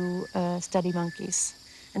to study monkeys,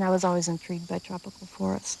 and I was always intrigued by tropical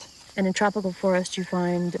forest. And in tropical forest, you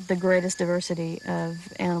find the greatest diversity of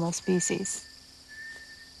animal species.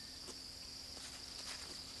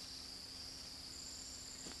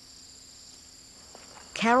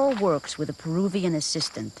 Carol works with a Peruvian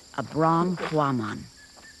assistant, a Brahm Huaman.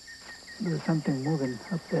 There's something moving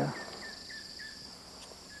up there.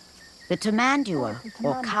 The tamandua,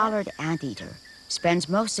 or collared anteater, spends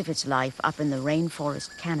most of its life up in the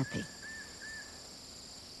rainforest canopy.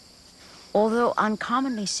 Although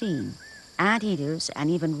uncommonly seen, anteaters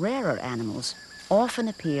and even rarer animals often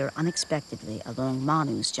appear unexpectedly along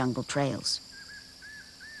Manu's jungle trails.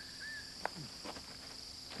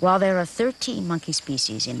 While there are 13 monkey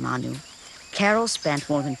species in Manu, Carol spent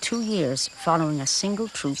more than 2 years following a single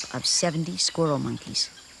troop of 70 squirrel monkeys.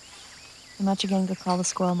 The Machigenga call the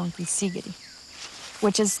squirrel monkey sigiri,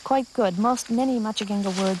 which is quite good. Many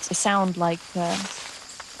Machigenga words sound like the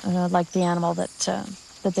animal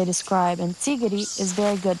that they describe, and sigiri is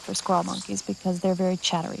very good for squirrel monkeys because they're very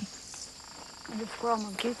chattery. And the squirrel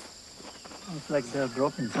monkeys. Sounds like they're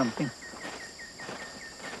dropping something.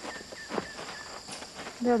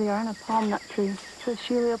 There they are in a palm nut tree. It's a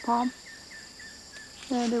Shelia palm.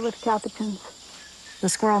 And they're with capuchins. The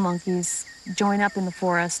squirrel monkeys join up in the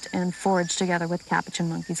forest and forage together with capuchin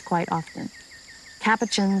monkeys quite often.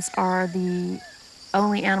 Capuchins are the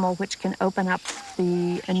only animal which can open up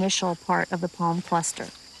the initial part of the palm cluster.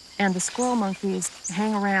 And the squirrel monkeys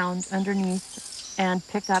hang around underneath and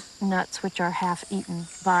pick up nuts which are half eaten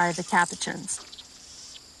by the capuchins.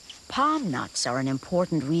 Palm nuts are an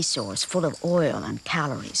important resource full of oil and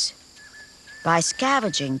calories. By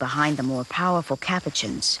scavenging behind the more powerful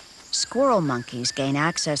capuchins, squirrel monkeys gain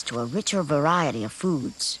access to a richer variety of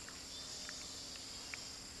foods.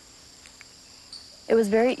 It was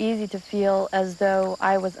very easy to feel as though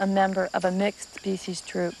I was a member of a mixed species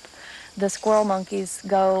troop. The squirrel monkeys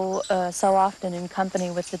go so often in company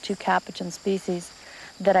with the two capuchin species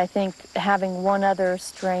that I think having one other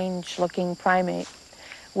strange-looking primate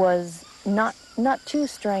was not too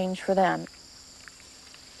strange for them.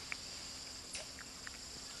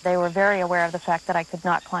 They were very aware of the fact that I could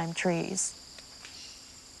not climb trees.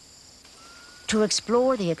 To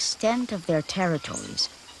explore the extent of their territories,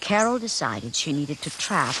 Carol decided she needed to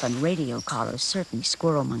trap and radio collar certain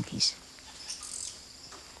squirrel monkeys.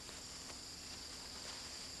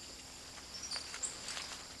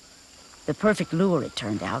 The perfect lure, it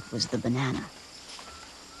turned out, was the banana.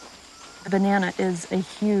 The banana is a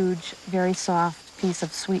huge, very soft piece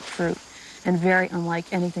of sweet fruit and very unlike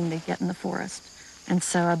anything they get in the forest. And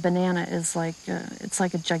so a banana is it's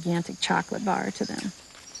like a gigantic chocolate bar to them.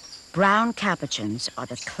 Brown capuchins are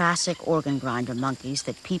the classic organ grinder monkeys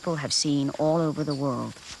that people have seen all over the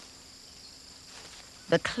world.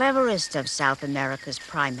 The cleverest of South America's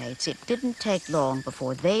primates, it didn't take long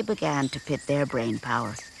before they began to pit their brain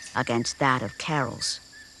power against that of Carol's.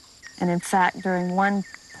 And in fact, during one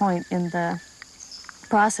point in the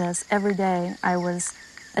process, every day I was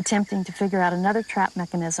attempting to figure out another trap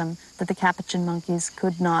mechanism that the capuchin monkeys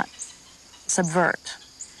could not subvert.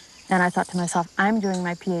 And I thought to myself, I'm doing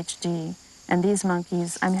my PhD, and these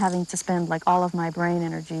monkeys, I'm having to spend like all of my brain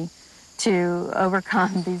energy to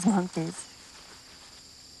overcome these monkeys.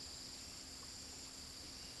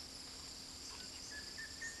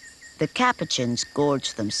 The capuchins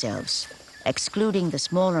gorged themselves, excluding the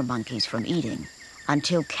smaller monkeys from eating,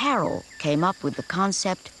 until Carol came up with the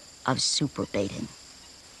concept of super baiting.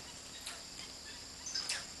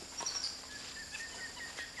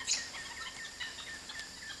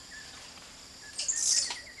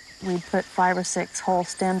 We'd put 5 or 6 whole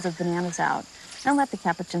stems of bananas out and let the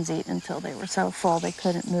capuchins eat until they were so full they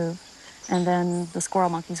couldn't move. And then the squirrel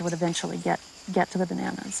monkeys would eventually get to the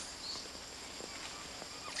bananas.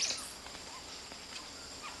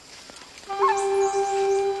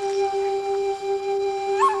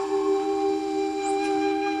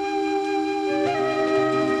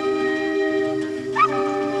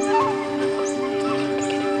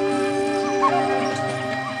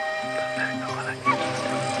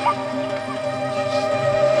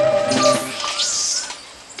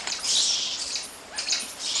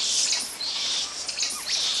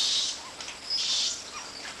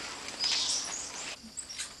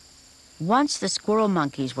 Once the squirrel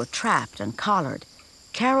monkeys were trapped and collared,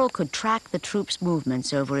 Carol could track the troop's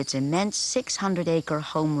movements over its immense 600-acre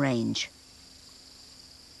home range.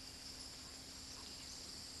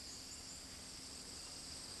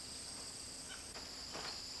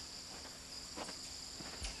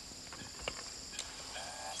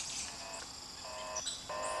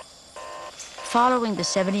 Following the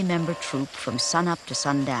 70-member troop from sunup to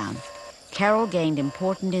sundown, Carol gained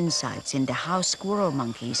important insights into how squirrel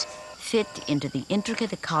monkeys fit into the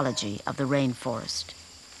intricate ecology of the rainforest.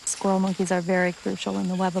 Squirrel monkeys are very crucial in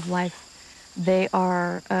the web of life. They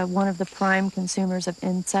are one of the prime consumers of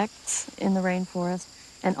insects in the rainforest,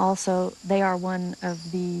 and also they are one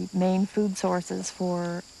of the main food sources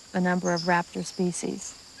for a number of raptor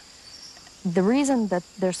species. The reason that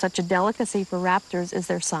they're such a delicacy for raptors is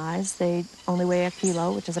their size. They only weigh a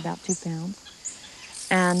kilo, which is about 2 pounds.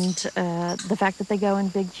 And the fact that they go in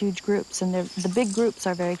big, huge groups, and the big groups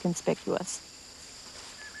are very conspicuous.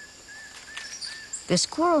 The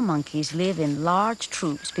squirrel monkeys live in large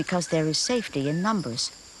troops because there is safety in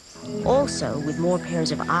numbers. Also, with more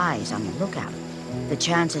pairs of eyes on the lookout, the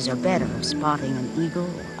chances are better of spotting an eagle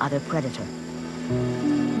or other predator.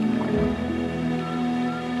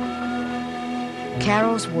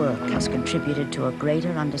 Carol's work has contributed to a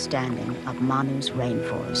greater understanding of Manu's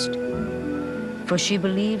rainforest. For she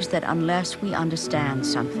believes that unless we understand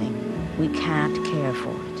something, we can't care for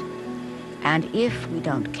it. And if we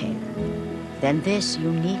don't care, then this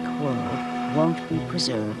unique world won't be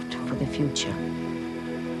preserved for the future.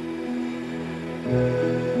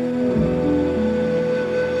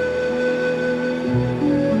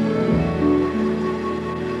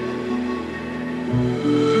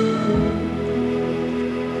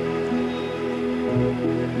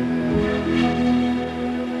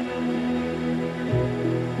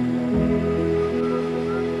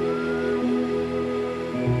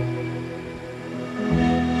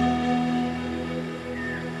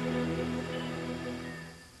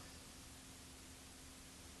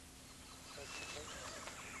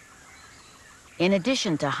 In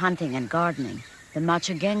addition to hunting and gardening, the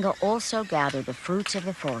Machigenga also gather the fruits of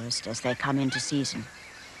the forest as they come into season.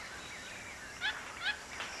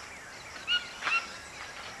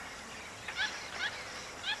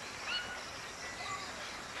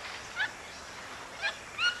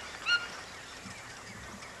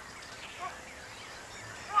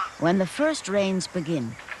 When the first rains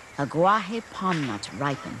begin, aguaje palm nuts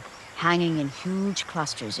ripen, hanging in huge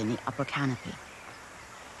clusters in the upper canopy.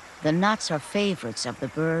 The nuts are favorites of the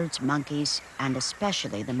birds, monkeys, and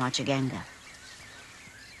especially the Machigenga.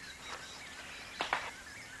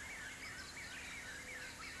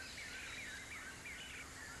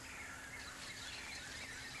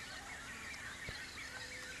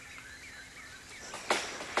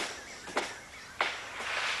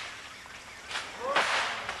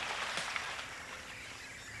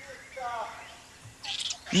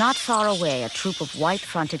 Not far away, a troop of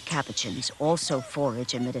white-fronted capuchins also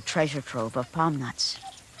forage amid a treasure trove of palm nuts.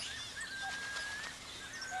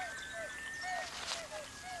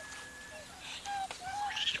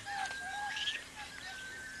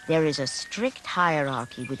 There is a strict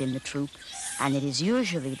hierarchy within the troop, and it is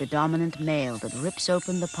usually the dominant male that rips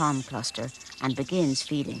open the palm cluster and begins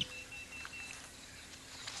feeding.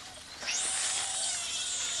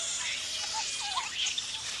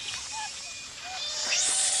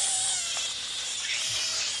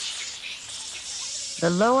 The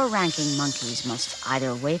lower-ranking monkeys must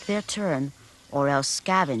either wait their turn or else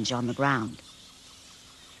scavenge on the ground.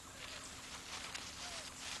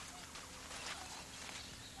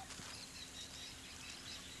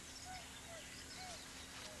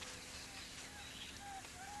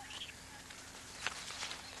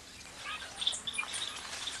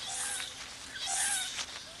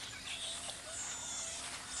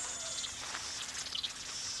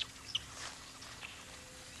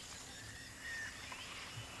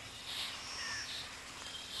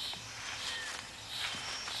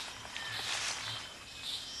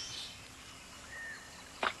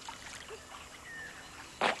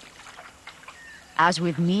 As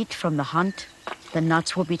with meat from the hunt, the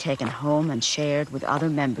nuts will be taken home and shared with other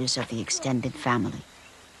members of the extended family.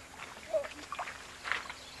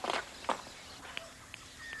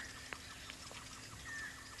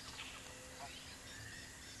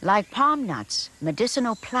 Like palm nuts,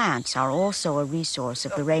 medicinal plants are also a resource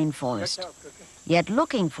of the rainforest. Yet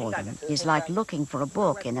looking for them is like looking for a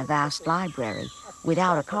book in a vast library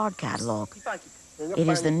without a card catalog. It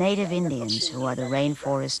is the native Indians who are the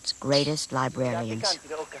rainforest's greatest librarians.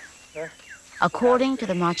 According to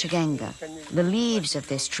the Machigenga, the leaves of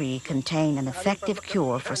this tree contain an effective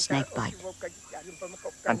cure for snakebite.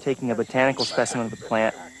 I'm taking a botanical specimen of the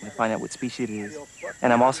plant to find out what species it is.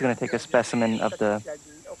 And I'm also going to take a specimen of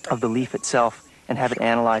the leaf itself and have it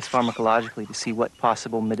analyzed pharmacologically to see what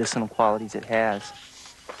possible medicinal qualities it has.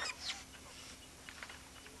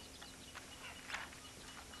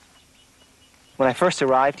 When I first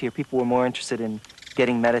arrived here, people were more interested in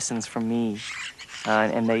getting medicines from me,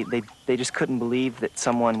 and they just couldn't believe that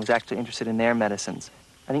someone was actually interested in their medicines.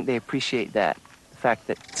 I think they appreciate that, the fact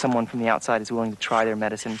that someone from the outside is willing to try their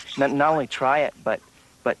medicine. Not only try it, but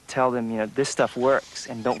tell them, you know, this stuff works,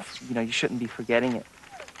 and don't, you know, you shouldn't be forgetting it.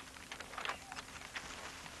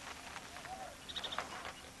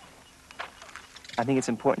 I think it's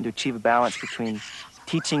important to achieve a balance between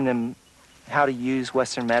teaching them how to use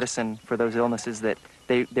Western medicine for those illnesses that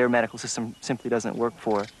their medical system simply doesn't work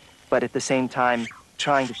for, but at the same time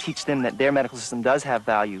trying to teach them that their medical system does have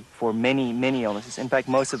value for many, many illnesses. In fact,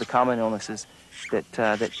 most of the common illnesses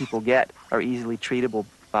that people get are easily treatable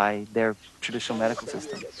by their traditional medical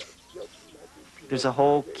system. There's a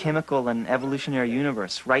whole chemical and evolutionary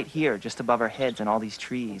universe right here, just above our heads in all these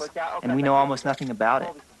trees, and we know almost nothing about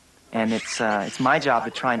it. And it's my job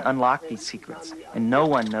to try and unlock these secrets. And no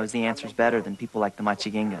one knows the answers better than people like the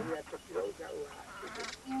Machigenga.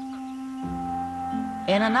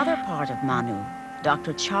 In another part of Manu,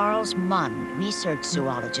 Dr. Charles Munn, research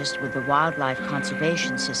zoologist with the Wildlife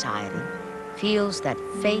Conservation Society, feels that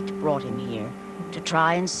fate brought him here to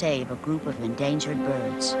try and save a group of endangered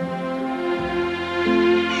birds.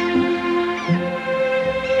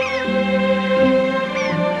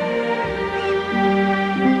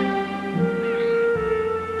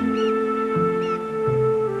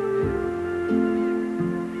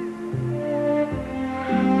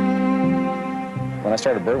 When I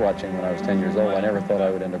started bird watching when I was 10 years old, I never thought I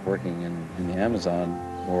would end up working in the Amazon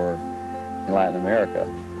or in Latin America,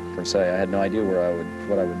 per se. I had no idea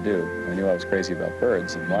what I would do. I knew I was crazy about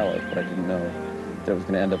birds and wildlife, but I didn't know that it was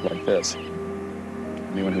going to end up like this.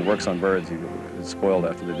 Anyone who works on birds is spoiled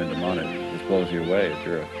after they've been demoted. It just blows you away if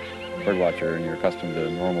you're a bird watcher and you're accustomed to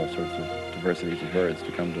normal sorts of diversities of birds.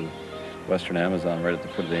 To come to the Western Amazon right at the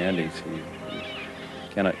foot of the Andes, you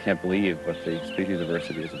can't believe what the species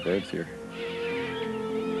diversity is of birds here.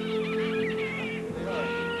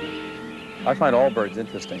 I find all birds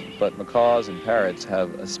interesting, but macaws and parrots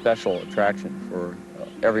have a special attraction for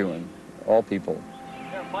everyone, all people.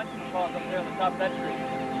 There are a bunch of macaws up there on the top of that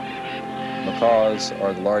tree. Macaws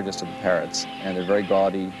are the largest of the parrots, and they're very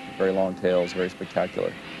gaudy, very long tails, very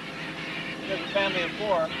spectacular. There's a family of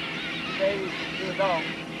 4, 2 babies, 2 adults.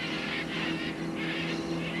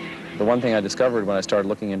 The one thing I discovered when I started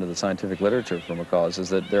looking into the scientific literature for macaws is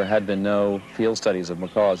that there had been no field studies of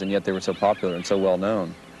macaws, and yet they were so popular and so well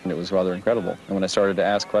known. And it was rather incredible. And when I started to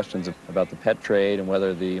ask questions about the pet trade and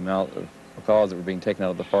whether the amount of macaws that were being taken out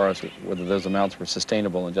of the forest, whether those amounts were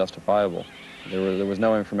sustainable and justifiable, there was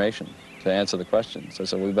no information to answer the question.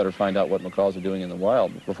 So we better find out what macaws are doing in the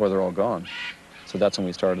wild before they're all gone. So that's when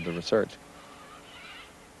we started the research.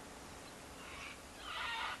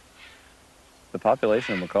 The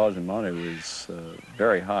population of macaws in Manu is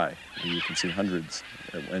very high. You can see hundreds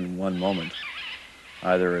in one moment.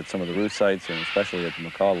 either at some of the roost sites and especially at the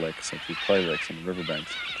macaw licks, at these clay licks in the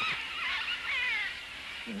riverbanks.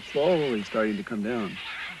 They're slowly starting to come down.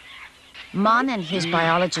 Mon and his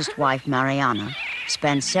biologist wife, Mariana,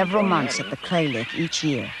 spend several months at the clay lick each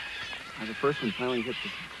year. Now the first one finally hit the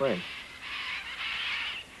clay.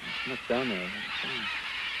 It's not down there.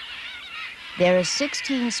 There are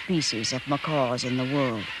 16 species of macaws in the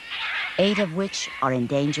world, 8 of which are in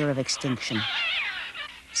danger of extinction.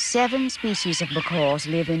 7 species of macaws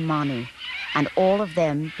live in Manu, and all of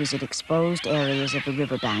them visit exposed areas of the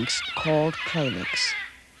riverbanks called clay licks.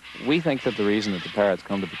 We think that the reason that the parrots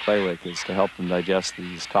come to the clay lick is to help them digest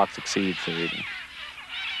these toxic seeds they're eating.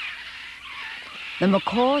 The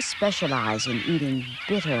macaws specialize in eating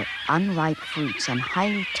bitter, unripe fruits and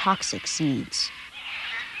highly toxic seeds.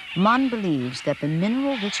 Mon believes that the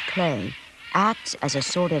mineral-rich clay acts as a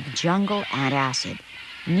sort of jungle antacid,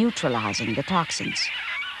 neutralizing the toxins.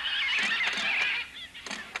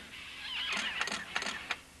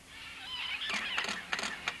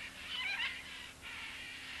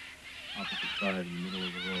 Opposite side in the middle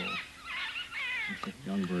of the roll. Looks like a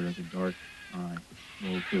young bird has a dark eye.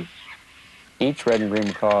 Roll 2. Each red and green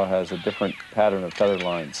macaw has a different pattern of feather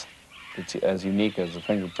lines that's as unique as a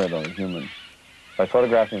fingerprint on a human. By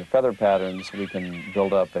photographing the feather patterns, we can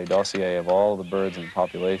build up a dossier of all the birds in the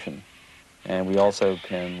population. And we also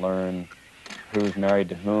can learn who's married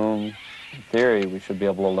to whom. In theory, we should be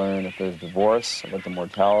able to learn if there's divorce, what the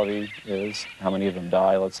mortality is, how many of them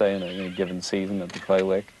die, let's say, in a given season at the clay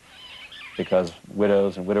lick, because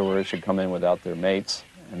widows and widowers should come in without their mates,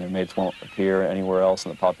 and their mates won't appear anywhere else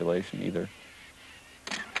in the population either.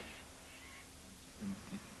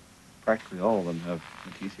 Practically all of them have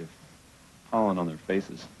Meticia pollen on their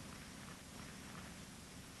faces.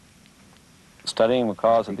 Studying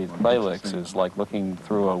macaws at these clay licks is like looking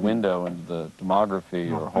through a window into the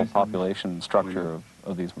demography or whole population structure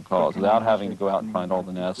of these macaws without having to go out and find all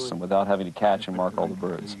the nests and without having to catch and mark all the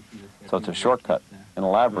birds. So it's a shortcut, an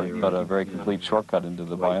elaborate but a very complete shortcut into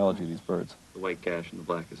the biology of these birds. The white gash and the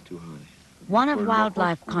black is too high. One of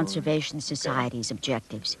Wildlife Conservation Society's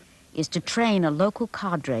objectives is to train a local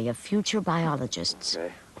cadre of future biologists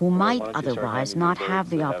who might otherwise not have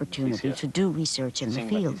the opportunity to do research in the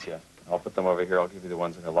field. I'll put them over here. I'll give you the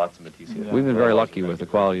ones that have lots of Meticia. We've been very lucky with the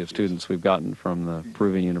quality of students we've gotten from the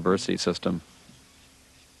Peruvian university system.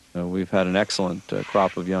 We've had an excellent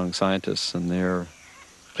crop of young scientists, and they're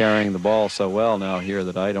carrying the ball so well now here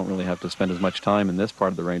that I don't really have to spend as much time in this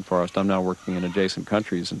part of the rainforest. I'm now working in adjacent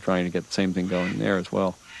countries and trying to get the same thing going there as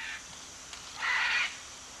well.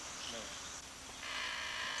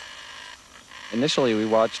 Initially, we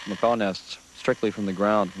watched macaw nests strictly from the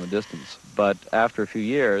ground from a distance, but after a few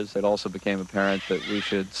years, it also became apparent that we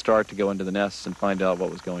should start to go into the nests and find out what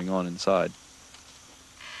was going on inside.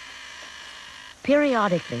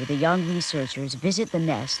 Periodically, the young researchers visit the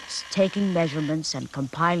nests, taking measurements and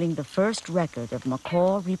compiling the first record of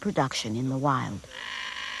macaw reproduction in the wild.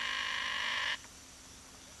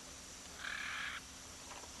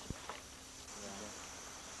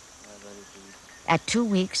 At 2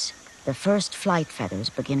 weeks, the first flight feathers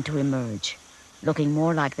begin to emerge, looking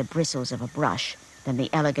more like the bristles of a brush than the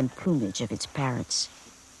elegant plumage of its parrots.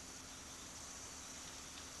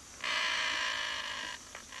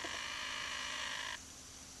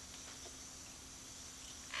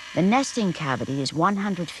 The nesting cavity is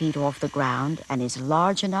 100 feet off the ground and is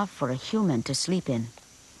large enough for a human to sleep in.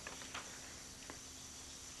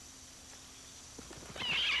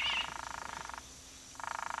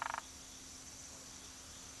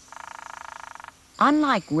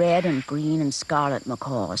 Unlike red and green and scarlet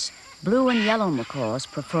macaws, blue and yellow macaws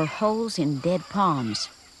prefer holes in dead palms.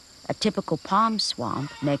 A typical palm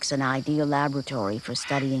swamp makes an ideal laboratory for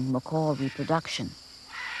studying macaw reproduction.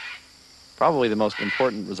 Probably the most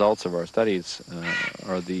important results of our studies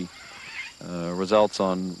are the results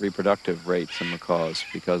on reproductive rates in macaws,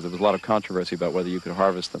 because there was a lot of controversy about whether you could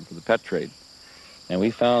harvest them for the pet trade. And we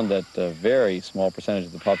found that a very small percentage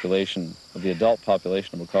of the population, of the adult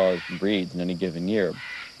population of macaws, breeds in any given year.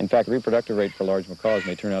 In fact, the reproductive rate for large macaws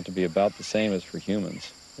may turn out to be about the same as for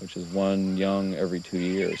humans, which is 1 young every 2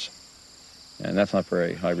 years. And that's not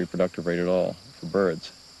very high reproductive rate at all for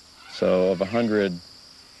birds. So of 100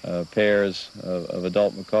 pairs of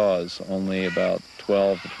adult macaws, only about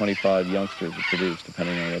 12 to 25 youngsters are produced,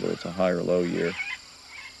 depending on whether it's a high or low year.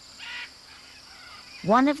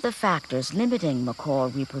 One of the factors limiting macaw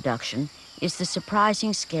reproduction is the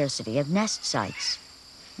surprising scarcity of nest sites.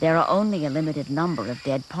 There are only a limited number of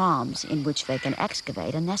dead palms in which they can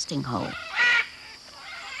excavate a nesting hole.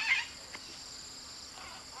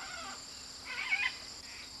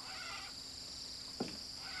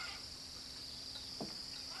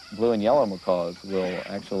 blue and yellow macaws will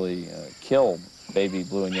actually kill baby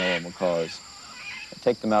blue and yellow macaws and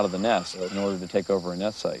take them out of the nest in order to take over a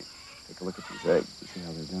nest site. Take a look at these eggs to see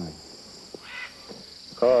how they're doing.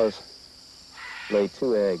 Macaws lay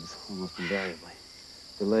 2 eggs almost invariably.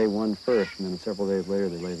 They lay one first, and then several days later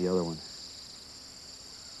they lay the other one.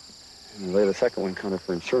 And they lay the second one kind of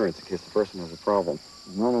for insurance in case the first one has a problem.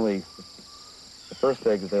 Normally, the first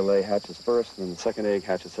egg that they lay hatches first, and then the second egg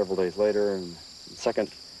hatches several days later, and the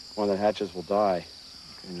second one that hatches will die.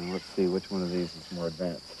 Okay, now let's see which one of these is more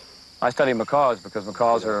advanced. I study macaws because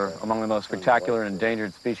macaws are among the most spectacular and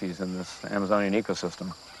endangered species in this Amazonian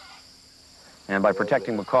ecosystem. And by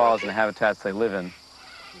protecting macaws and the habitats they live in,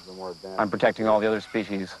 I'm protecting all the other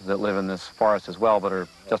species that live in this forest as well, but are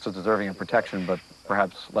just as deserving of protection, but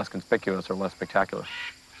perhaps less conspicuous or less spectacular.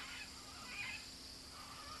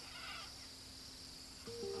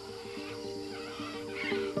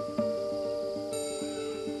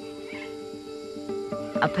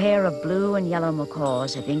 A pair of blue and yellow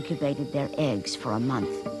macaws have incubated their eggs for a month.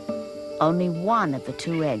 Only one of the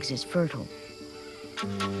 2 eggs is fertile.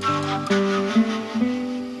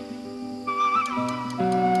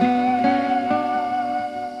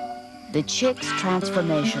 The chick's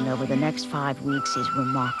transformation over the next 5 weeks is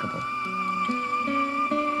remarkable.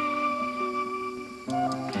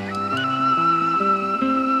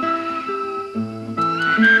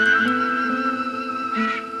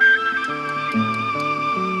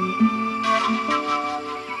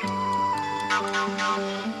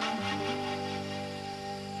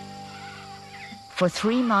 For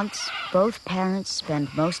 3 months, both parents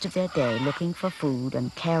spend most of their day looking for food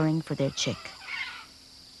and caring for their chick.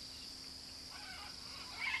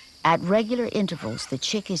 At regular intervals, the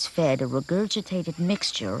chick is fed a regurgitated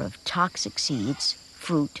mixture of toxic seeds,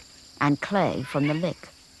 fruit, and clay from the lick.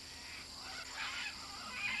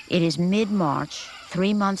 It is mid-March,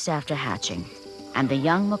 3 months after hatching, and the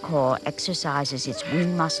young macaw exercises its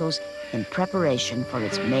wing muscles in preparation for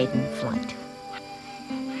its maiden flight.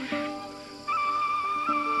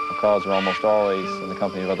 Macaws are almost always in the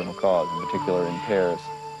company of other macaws, in particular in pairs,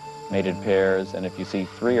 mated pairs, and if you see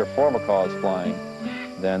 3 or 4 macaws flying,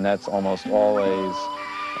 then that's almost always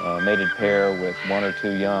a mated pair with 1 or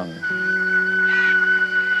 2 young.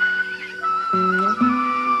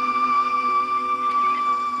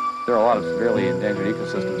 There are a lot of severely endangered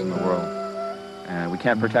ecosystems in the world, and we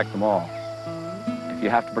can't protect them all. If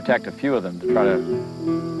you have to protect a few of them to try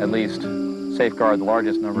to at least safeguard the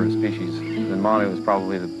largest number of species, then Manu is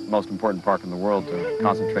probably the most important park in the world to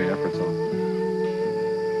concentrate efforts on.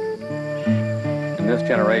 In this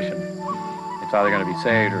generation, it's either going to be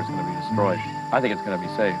saved or it's going to be destroyed. I think it's going to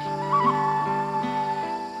be saved.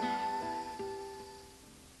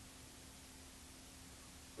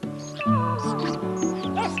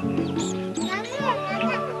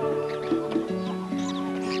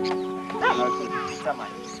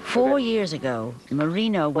 Four years ago,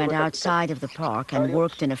 Marino went outside of the park and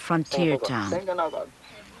worked in a frontier town.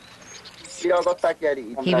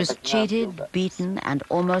 He was cheated, beaten, and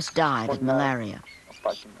almost died of malaria.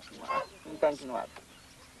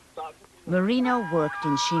 Marino worked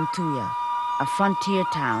in Shintuya, a frontier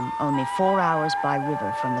town only 4 hours by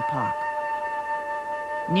river from the park.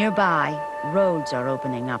 Nearby, roads are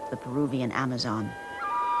opening up the Peruvian Amazon.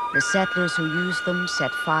 The settlers who use them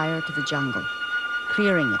set fire to the jungle,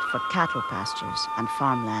 clearing it for cattle pastures and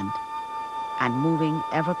farmland, and moving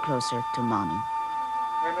ever closer to Manu.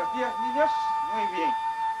 Buenos días, niños. Muy bien.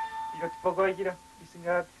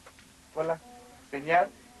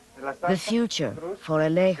 The future for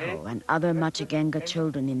Alejo and other Machigenga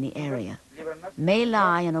children in the area may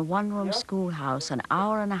lie in a one-room schoolhouse an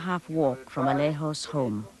hour-and-a-half walk from Alejo's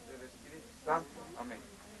home.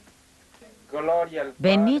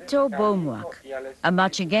 Benito Bomuak, a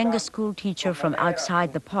Machigenga schoolteacher from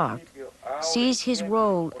outside the park, sees his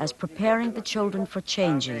role as preparing the children for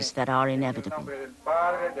changes that are inevitable.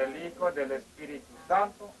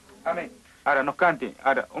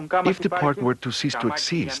 If the park were to cease to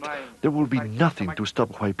exist, there will be nothing to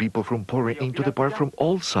stop white people from pouring into the park from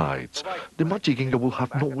all sides. The Machigenga will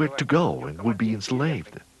have nowhere to go and will be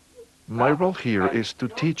enslaved. My role here is to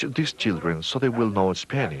teach these children so they will know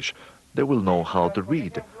Spanish, they will know how to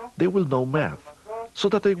read, they will know math, so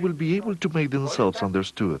that they will be able to make themselves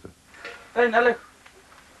understood.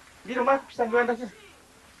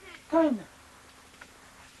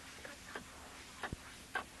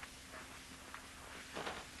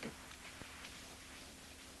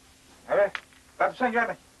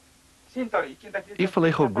 If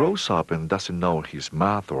Alejo grows up and doesn't know his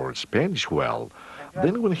math or Spanish well,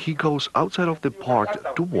 then when he goes outside of the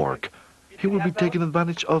park to work, he will be taken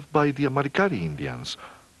advantage of by the Amaricari Indians.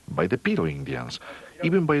 by the Piro Indians,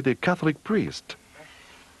 even by the Catholic priest.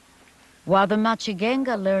 While the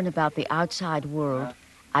Machigenga learn about the outside world,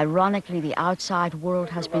 ironically, the outside world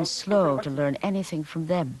has been slow to learn anything from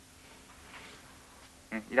them.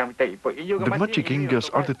 The Machigengas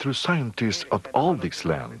are the true scientists of all this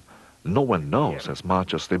land. No one knows as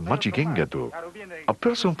much as the Machigenga do. A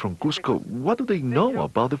person from Cusco, what do they know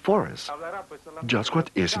about the forest? Just what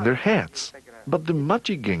is in their heads. But the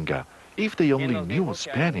Machigenga, if they only knew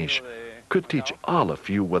Spanish, could teach all of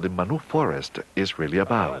you what the Manu forest is really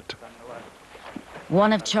about.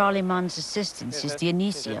 One of Charlie Munn's assistants is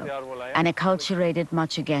Dionisio, an acculturated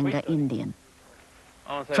Machigenga Indian.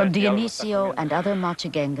 From Dionisio and other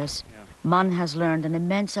Machigengas, Munn has learned an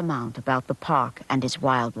immense amount about the park and its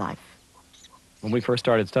wildlife. When we first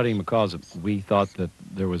started studying macaws, we thought that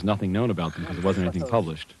there was nothing known about them because there wasn't anything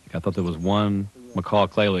published. I thought there was one macaw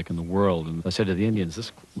clay lake in the world, and I said to the Indians,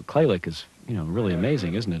 this clay lake is, really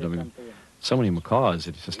amazing, isn't it? I mean, so many macaws,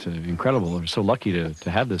 it's just incredible. We're so lucky to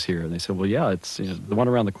have this here. And they said, well, yeah, it's the one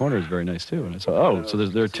around the corner is very nice too. And I said, oh, so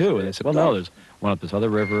there are two. And they said, well, no, there's one up this other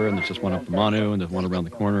river, and there's just one up the Manu, and there's one around the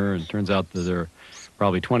corner. And it turns out that there are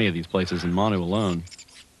probably 20 of these places in Manu alone.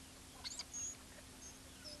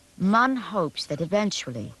 Munn hopes that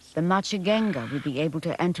eventually the Machigenga will be able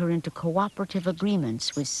to enter into cooperative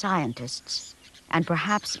agreements with scientists and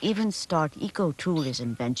perhaps even start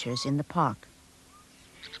eco-tourism ventures in the park.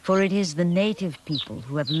 For it is the native people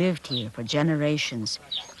who have lived here for generations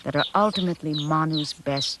that are ultimately Manu's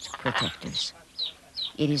best protectors.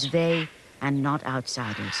 It is they, and not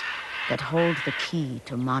outsiders, that hold the key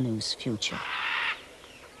to Manu's future.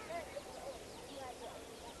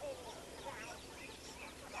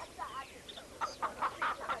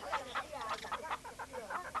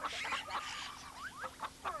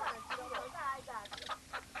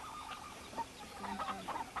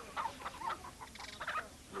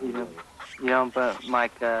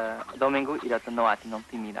 Mike Domingo irato no ati non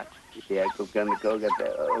timida. Ya ko kan ko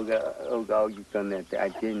ga you can I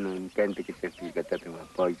didn't can take it to get that my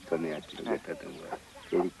boy can get that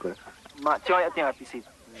Ma choy ati nga pisi.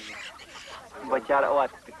 Bacara o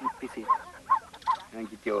ati pisi. Ang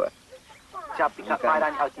kitiwa. Chapi ka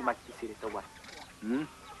parang ati mak pisi to ba.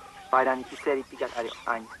 Parang pisi pikat ari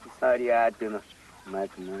an. Ari ati no. Mat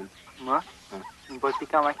man. Ma? Bolti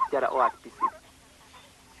ka mak cara o ati pisi.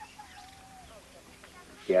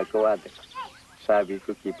 Ya ko ate. Sabi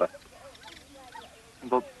ko kipa.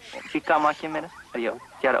 Bo pika makimena. Ayo,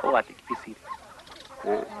 cara o ati pisi.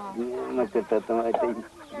 Makata to ate.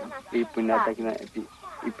 Ipunata kina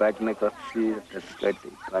ipat na ko si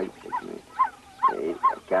tatkati pai.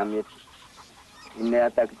 Kamit. Ine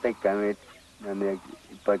atak te kamit. Nane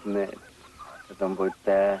ipat na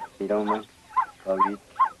tombota iroma. Covid.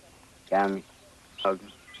 Kamit.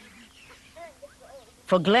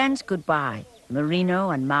 For Glenn's goodbye,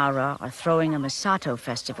 Marino and Maura are throwing a Masato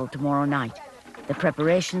festival tomorrow night. The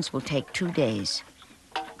preparations will take 2 days.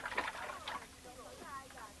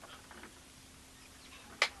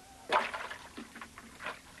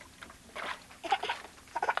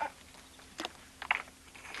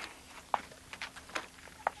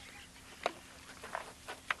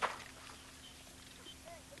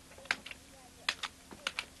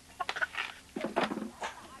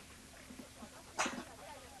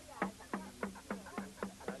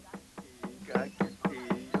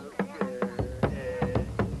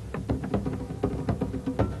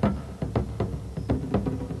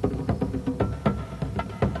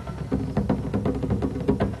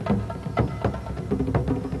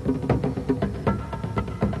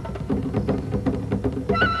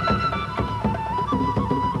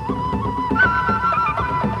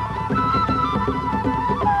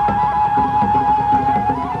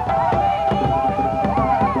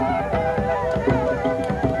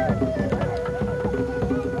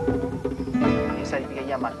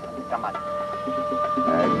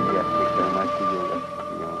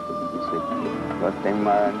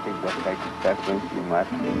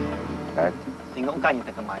 Tinggal ukanya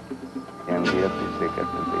tak kemai. Yang dia bisa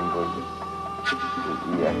kata tembok.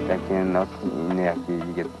 Iya, takkan nak ini aku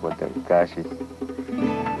ingat pada kasih.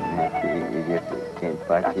 Aku ingat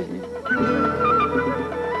tempat ini.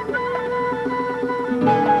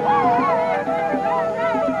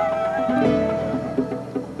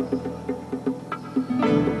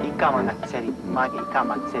 Ikaman nak seri, magi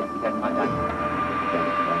ikaman seri dengan magan.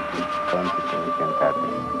 Kan kata.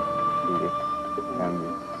 Ini kami.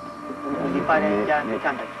 Di pada jangan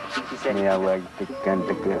cantik. Ni awak tekan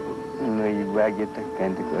tekan. Ni bagi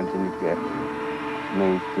tekan tekan sini ke. Ni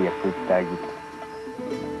tiap kita gitu.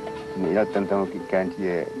 Ni lah tentang ikan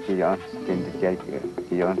dia, dia yang tinggal dia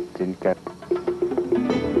yang tinggal.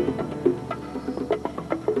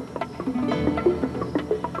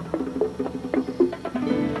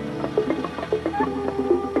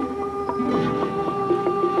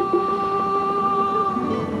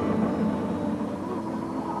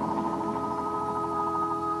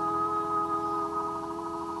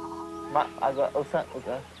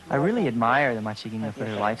 I really admire the Machiginga for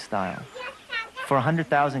their lifestyle. For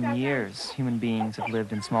 100,000 years, human beings have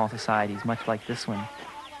lived in small societies, much like this one.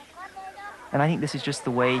 And I think this is just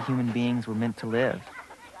the way human beings were meant to live.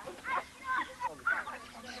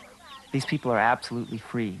 These people are absolutely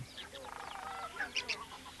free.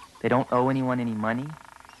 They don't owe anyone any money.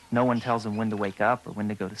 No one tells them when to wake up or when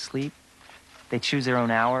to go to sleep. They choose their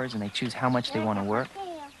own hours and they choose how much they want to work.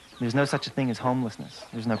 There's no such a thing as homelessness.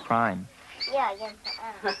 There's no crime.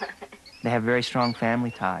 They have very strong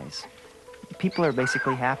family ties. People are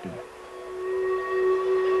basically happy.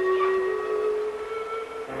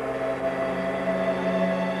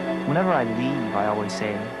 Whenever I leave, I always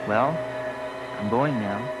say, well, I'm going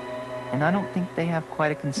now. And I don't think they have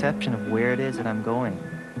quite a conception of where it is that I'm going.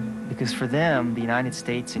 Because for them, the United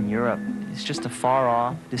States and Europe is just a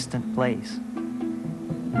far-off, distant place.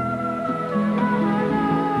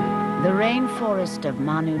 The rainforest of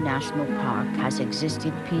Manu National Park has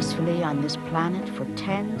existed peacefully on this planet for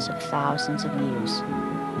tens of thousands of years.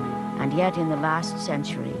 And yet in the last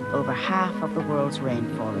century, over half of the world's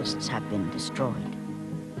rainforests have been destroyed.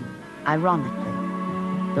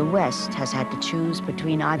 Ironically, the West has had to choose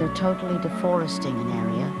between either totally deforesting an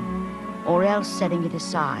area or else setting it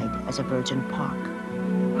aside as a virgin park.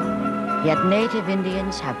 Yet native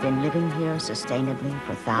Indians have been living here sustainably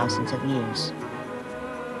for thousands of years.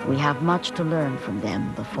 We have much to learn from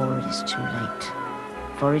them before it is too late.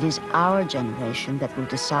 For it is our generation that will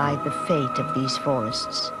decide the fate of these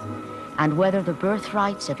forests and whether the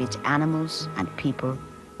birthrights of its animals and people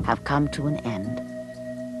have come to an end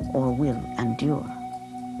or will endure.